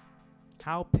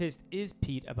 How pissed is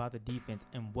Pete about the defense,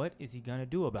 and what is he going to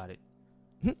do about it?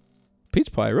 Pete's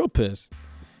probably real pissed.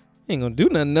 He ain't gonna do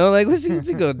nothing, no. Like, what's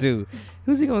he gonna do?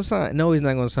 Who's he gonna sign? No, he's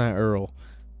not gonna sign Earl.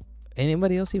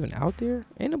 Anybody else even out there?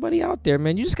 Ain't nobody out there,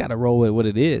 man. You just gotta roll with what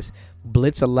it is.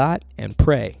 Blitz a lot and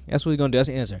pray. That's what we're gonna do. That's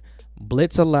the answer.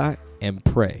 Blitz a lot and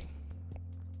pray.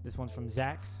 This one's from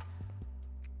Zax.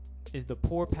 Is the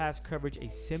poor pass coverage a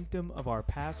symptom of our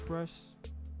pass rush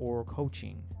or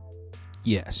coaching?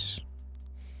 Yes.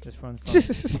 This one's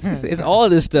from It's all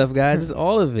of this stuff, guys. It's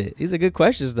all of it. These are good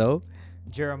questions, though.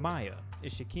 Jeremiah.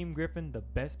 Is Shaquem Griffin the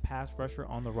best pass rusher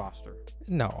on the roster?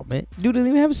 No, man. Dude didn't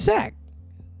even have a sack.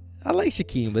 I like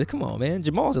Shaquem, but come on, man.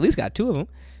 Jamal's at least got 2 of them.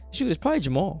 Shoot, it's probably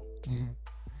Jamal.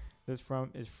 This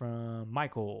is from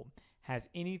Michael. Has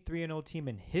any 3-0 team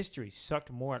in history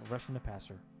sucked more at rushing the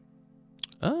passer?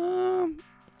 I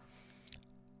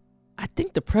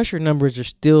think the pressure numbers are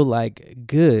still like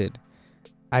good.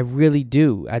 I really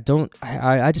do. I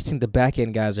just think the back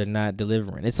end guys are not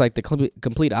delivering. It's like the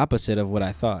complete opposite of what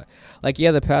I thought. Like,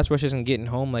 yeah, the pass rush isn't getting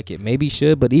home like it maybe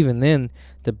should, but even then,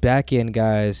 the back end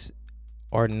guys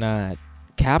are not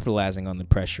capitalizing on the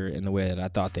pressure in the way that I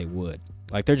thought they would.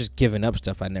 Like, they're just giving up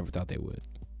stuff I never thought they would.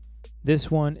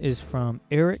 This one is from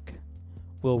Eric.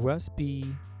 Will Russ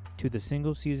be to the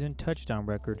single season touchdown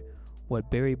record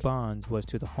what Barry Bonds was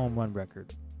to the home run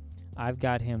record? I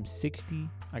got him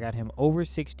over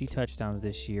 60 touchdowns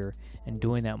this year and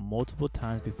doing that multiple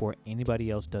times before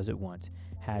anybody else does it once.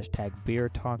 Hashtag beer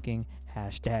talking.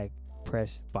 Hashtag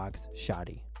press box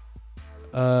shoddy.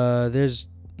 I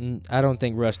don't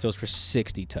think Russ throws for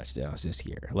 60 touchdowns this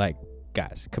year. Like,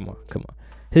 guys, come on.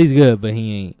 He's good, but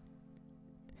he ain't.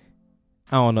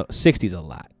 I don't know. 60's a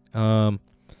lot.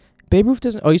 Babe Ruth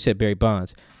doesn't. Oh, you said Barry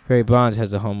Bonds. Barry Bonds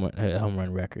has a home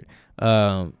run record.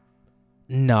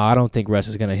 No, I don't think Russ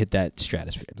is going to hit that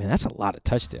stratosphere. Man, that's a lot of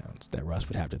touchdowns that Russ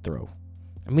would have to throw.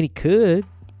 I mean, he could.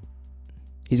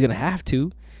 He's going to have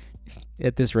to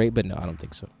at this rate, but no, I don't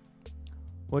think so.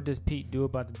 What does Pete do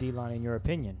about the D-line in your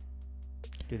opinion?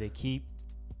 Do they keep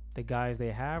the guys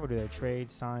they have, or do they trade,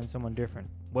 sign someone different?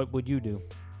 What would you do?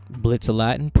 Blitz a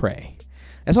lot and pray.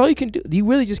 That's all you can do. You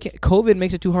really just can't. COVID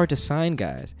makes it too hard to sign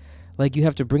guys. Like, you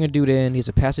have to bring a dude in, he has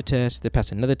to pass a test, then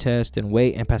pass another test, then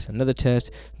wait and pass another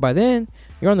test. By then,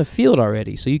 you're on the field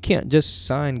already, so you can't just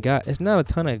sign guys. There's not a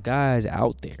ton of guys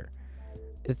out there.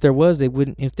 If there was, they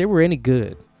wouldn't. If they were any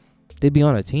good, they'd be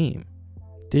on a team.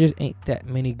 There just ain't that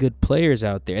many good players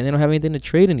out there, and they don't have anything to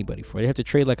trade anybody for. They have to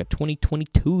trade like a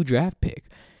 2022 draft pick.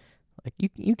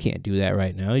 Like, you can't do that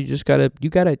right now. You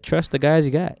gotta trust the guys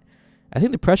you got. I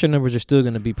think the pressure numbers are still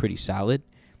going to be pretty solid.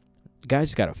 Guys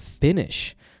just got to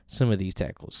finish some of these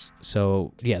tackles.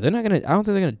 So, yeah, I don't think they're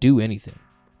going to do anything.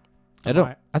 I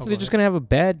think they're just going to have a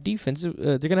bad defense.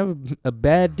 They're going to have a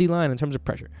bad D-line in terms of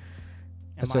pressure.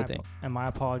 That's what I think. And my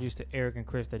apologies to Eric and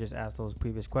Chris that just asked those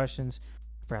previous questions.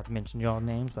 I forgot to mention y'all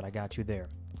names, but I got you there.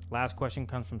 Last question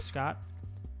comes from Scott.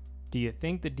 Do you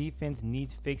think the defense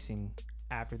needs fixing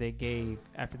after they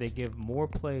give more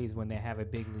plays when they have a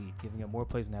big lead, giving up more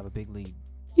plays when they have a big lead?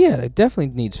 Yeah, it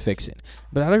definitely needs fixing.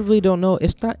 But I really don't know.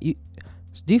 It's not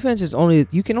defense is only,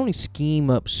 you can only scheme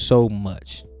up so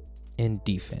much in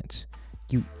defense.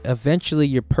 You eventually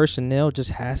your personnel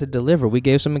just has to deliver. We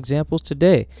gave some examples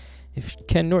today. If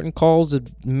Ken Norton calls a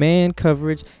man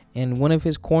coverage and one of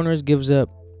his corners gives up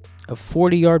a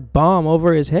 40-yard bomb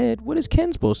over his head, what is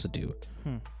Ken supposed to do?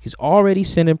 He's already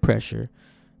sending pressure,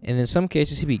 and in some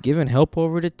cases he be giving help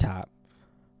over the top.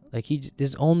 Like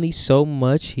there's only so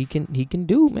much he can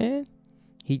do, man.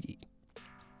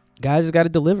 Guys just got to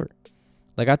deliver.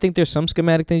 Like I think there's some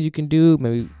schematic things you can do.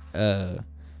 Maybe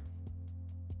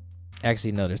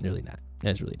actually no, there's really not.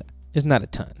 There's really not. There's not a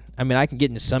ton. I mean, I can get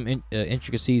into some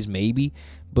intricacies maybe,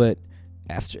 but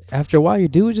after a while, your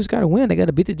dudes just got to win. They got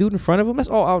to beat the dude in front of them. That's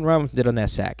all Alton Robinson did on that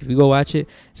sack. If you go watch it,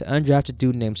 it's an undrafted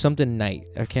dude named something Knight.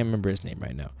 I can't remember his name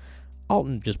right now.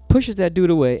 Alton just pushes that dude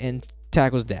away and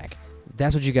tackles Dak.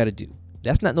 That's what you got to do.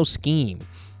 That's not no scheme.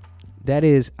 That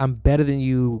is, I'm better than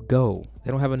you, go.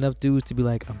 They don't have enough dudes to be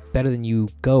like, I'm better than you,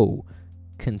 go.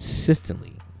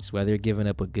 Consistently. It's why they're giving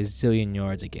up a gazillion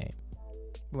yards a game.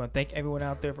 We want to thank everyone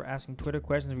out there for asking Twitter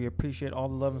questions. We appreciate all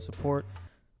the love and support.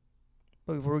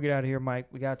 But before we get out of here, Mike,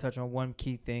 we got to touch on one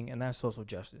key thing, and that's social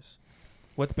justice.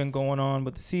 What's been going on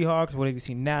with the Seahawks? What have you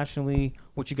seen nationally?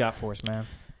 What you got for us, man?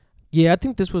 Yeah, I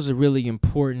think this was a really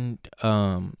important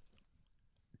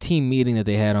team meeting that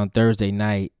they had on Thursday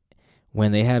night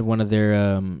when they had one of their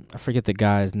I forget the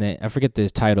guy's name. I forget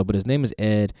his title, but his name is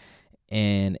Ed,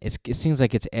 and it seems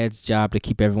like it's Ed's job to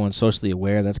keep everyone socially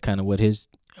aware. That's kind of what his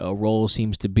role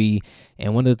seems to be.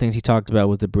 And one of the things he talked about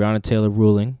was the Breonna Taylor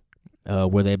ruling,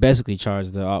 where they basically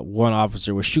charged the one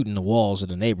officer with shooting the walls of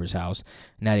the neighbor's house,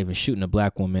 not even shooting a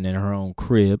black woman in her own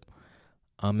crib.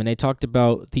 And they talked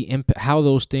about the how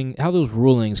those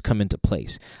rulings come into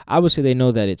place. Obviously, they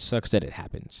know that it sucks that it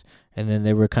happens, and then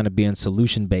they were kind of being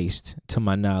solution based, to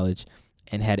my knowledge,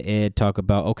 and had Ed talk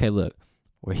about, okay, look,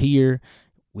 we're here,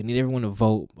 we need everyone to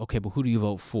vote. Okay, but who do you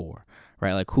vote for,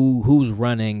 right? Like who's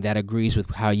running that agrees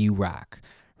with how you rock,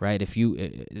 right? If you,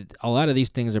 a lot of these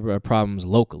things are problems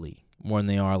locally more than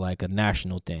they are like a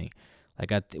national thing.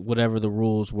 Like whatever the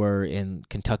rules were in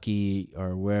Kentucky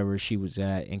or wherever she was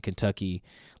at in Kentucky,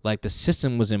 like the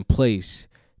system was in place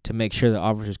to make sure that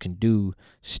officers can do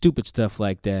stupid stuff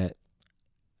like that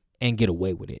and get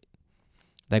away with it.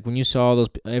 Like when you saw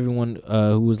everyone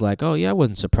who was like, oh yeah, I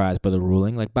wasn't surprised by the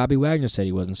ruling. Like Bobby Wagner said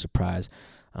he wasn't surprised.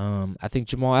 I think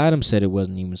Jamal Adams said it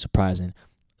wasn't even surprising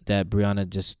that Breonna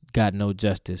just got no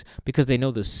justice because they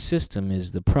know the system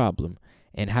is the problem.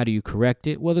 And how do you correct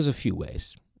it? Well, there's a few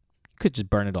ways. Could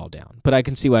just burn it all down, but I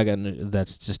can see why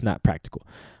that's just not practical.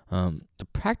 The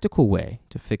practical way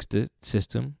to fix the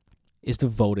system is to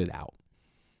vote it out.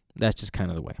 That's just kind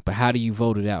of the way. But how do you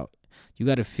vote it out? You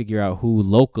got to figure out who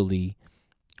locally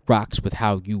rocks with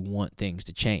how you want things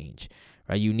to change,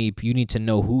 right? You need to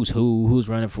know who's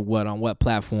running for what on what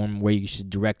platform, where you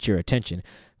should direct your attention.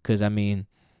 Because I mean,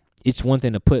 it's one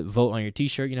thing to put vote on your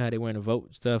T-shirt. You know how they wear the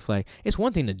vote stuff. Like it's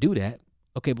one thing to do that.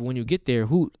 Okay, but when you get there,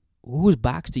 whose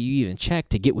box do you even check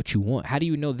to get what you want? How do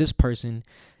you know this person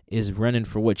is running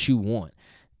for what you want?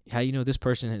 How do you know this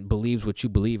person believes what you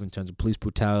believe in terms of police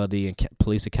brutality and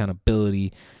police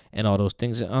accountability and all those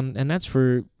things? And that's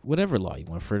for whatever law you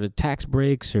want, for the tax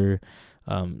breaks or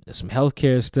some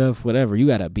healthcare stuff, whatever. You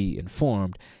got to be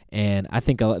informed. And I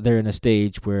think they're in a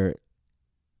stage where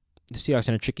the Seahawks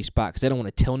are in a tricky spot because they don't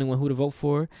want to tell anyone who to vote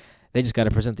for. They just got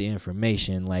to present the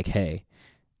information like, hey,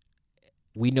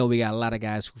 we know we got a lot of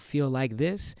guys who feel like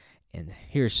this, and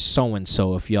here's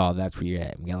so-and-so if y'all, that's where you're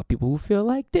at. We got a lot of people who feel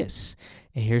like this,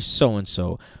 and here's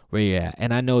so-and-so where you're at.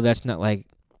 And I know that's not like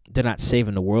they're not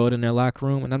saving the world in their locker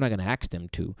room, and I'm not going to ask them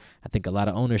to. I think a lot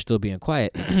of owners still being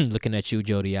quiet, looking at you,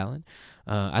 Jody Allen.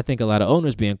 I think a lot of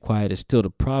owners being quiet is still the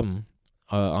problem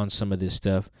on some of this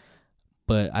stuff.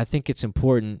 But I think it's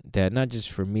important that not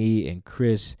just for me and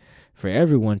Chris, for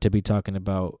everyone to be talking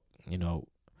about,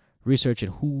 researching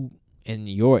who in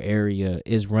your area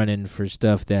is running for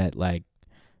stuff that like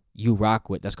you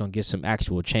rock with, that's going to get some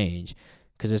actual change.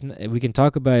 Because we can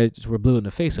talk about it, we're blue in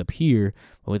the face up here,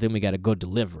 but then we got to go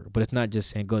deliver. But it's not just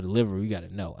saying go deliver, you got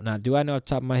to know. Now, do I know off the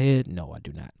top of my head? No, I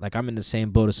do not. Like, I'm in the same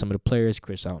boat as some of the players.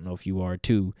 Chris, I don't know if you are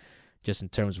too, just in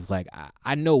terms of like,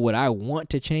 I know what I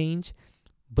want to change,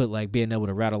 but like being able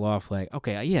to rattle off like,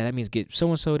 okay, yeah, that means get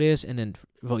so-and-so this, and then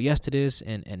vote yes to this,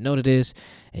 and no to this,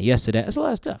 and yes to that. That's a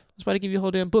lot of stuff. That's why they give you a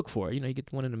whole damn book for it. You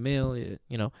get one in the mail,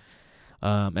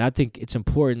 And I think it's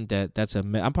important that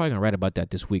I'm probably going to write about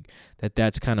that this week,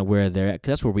 that's kind of where they're at, because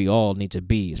that's where we all need to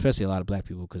be, especially a lot of black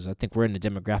people, because I think we're in a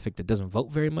demographic that doesn't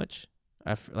vote very much.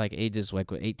 Like ages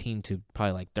like 18 to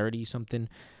probably like 30 something,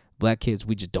 black kids,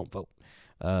 we just don't vote.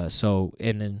 So,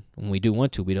 and then when we do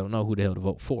want to, we don't know who the hell to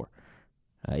vote for.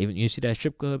 Even you see that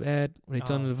strip club ad when they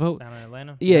tell them to vote down in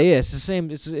Atlanta. Yeah, it's the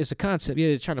same. It's a concept. Yeah,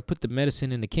 they're trying to put the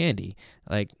medicine in the candy,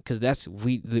 like, because that's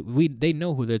they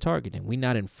know who they're targeting. We're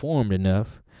not informed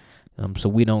enough, so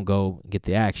we don't go get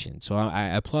the action. So I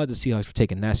applaud the Seahawks for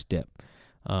taking that step,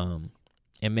 and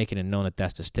making it known that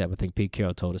that's the step. I think Pete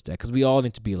Carroll told us that, because we all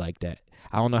need to be like that.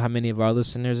 I don't know how many of our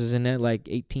listeners is in that like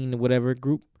 18 or whatever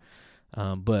group,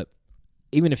 but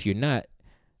even if you're not,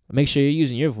 make sure you're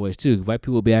using your voice too. White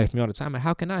people will be asking me all the time,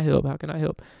 how can I help? How can I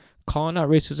help? Calling out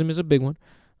racism is a big one.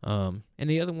 And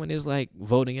the other one is like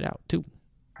voting it out too.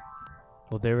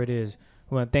 Well, there it is.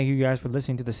 We want to thank you guys for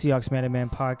listening to the Seahawks Man to Man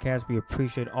podcast. We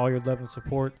appreciate all your love and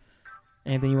support.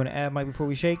 Anything you want to add, Mike, before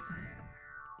we shake?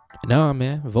 No,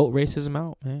 man. Vote racism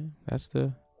out, man. That's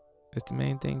the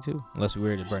main thing too. Unless we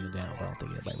were to burn it down, but I don't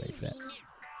think anybody ready for that.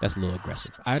 That's a little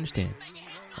aggressive. I understand.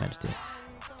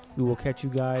 We will catch you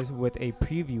guys with a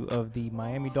preview of the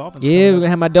Miami Dolphins. Yeah, we're going to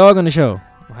have my dog on the show.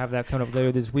 We'll have that coming up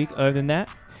later this week. Other than that,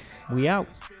 we out.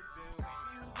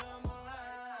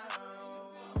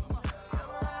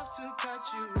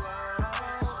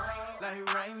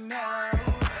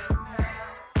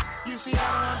 You see, I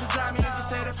don't have to drive me. You can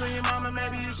say that for your mama.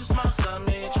 Maybe you should smoke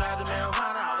something.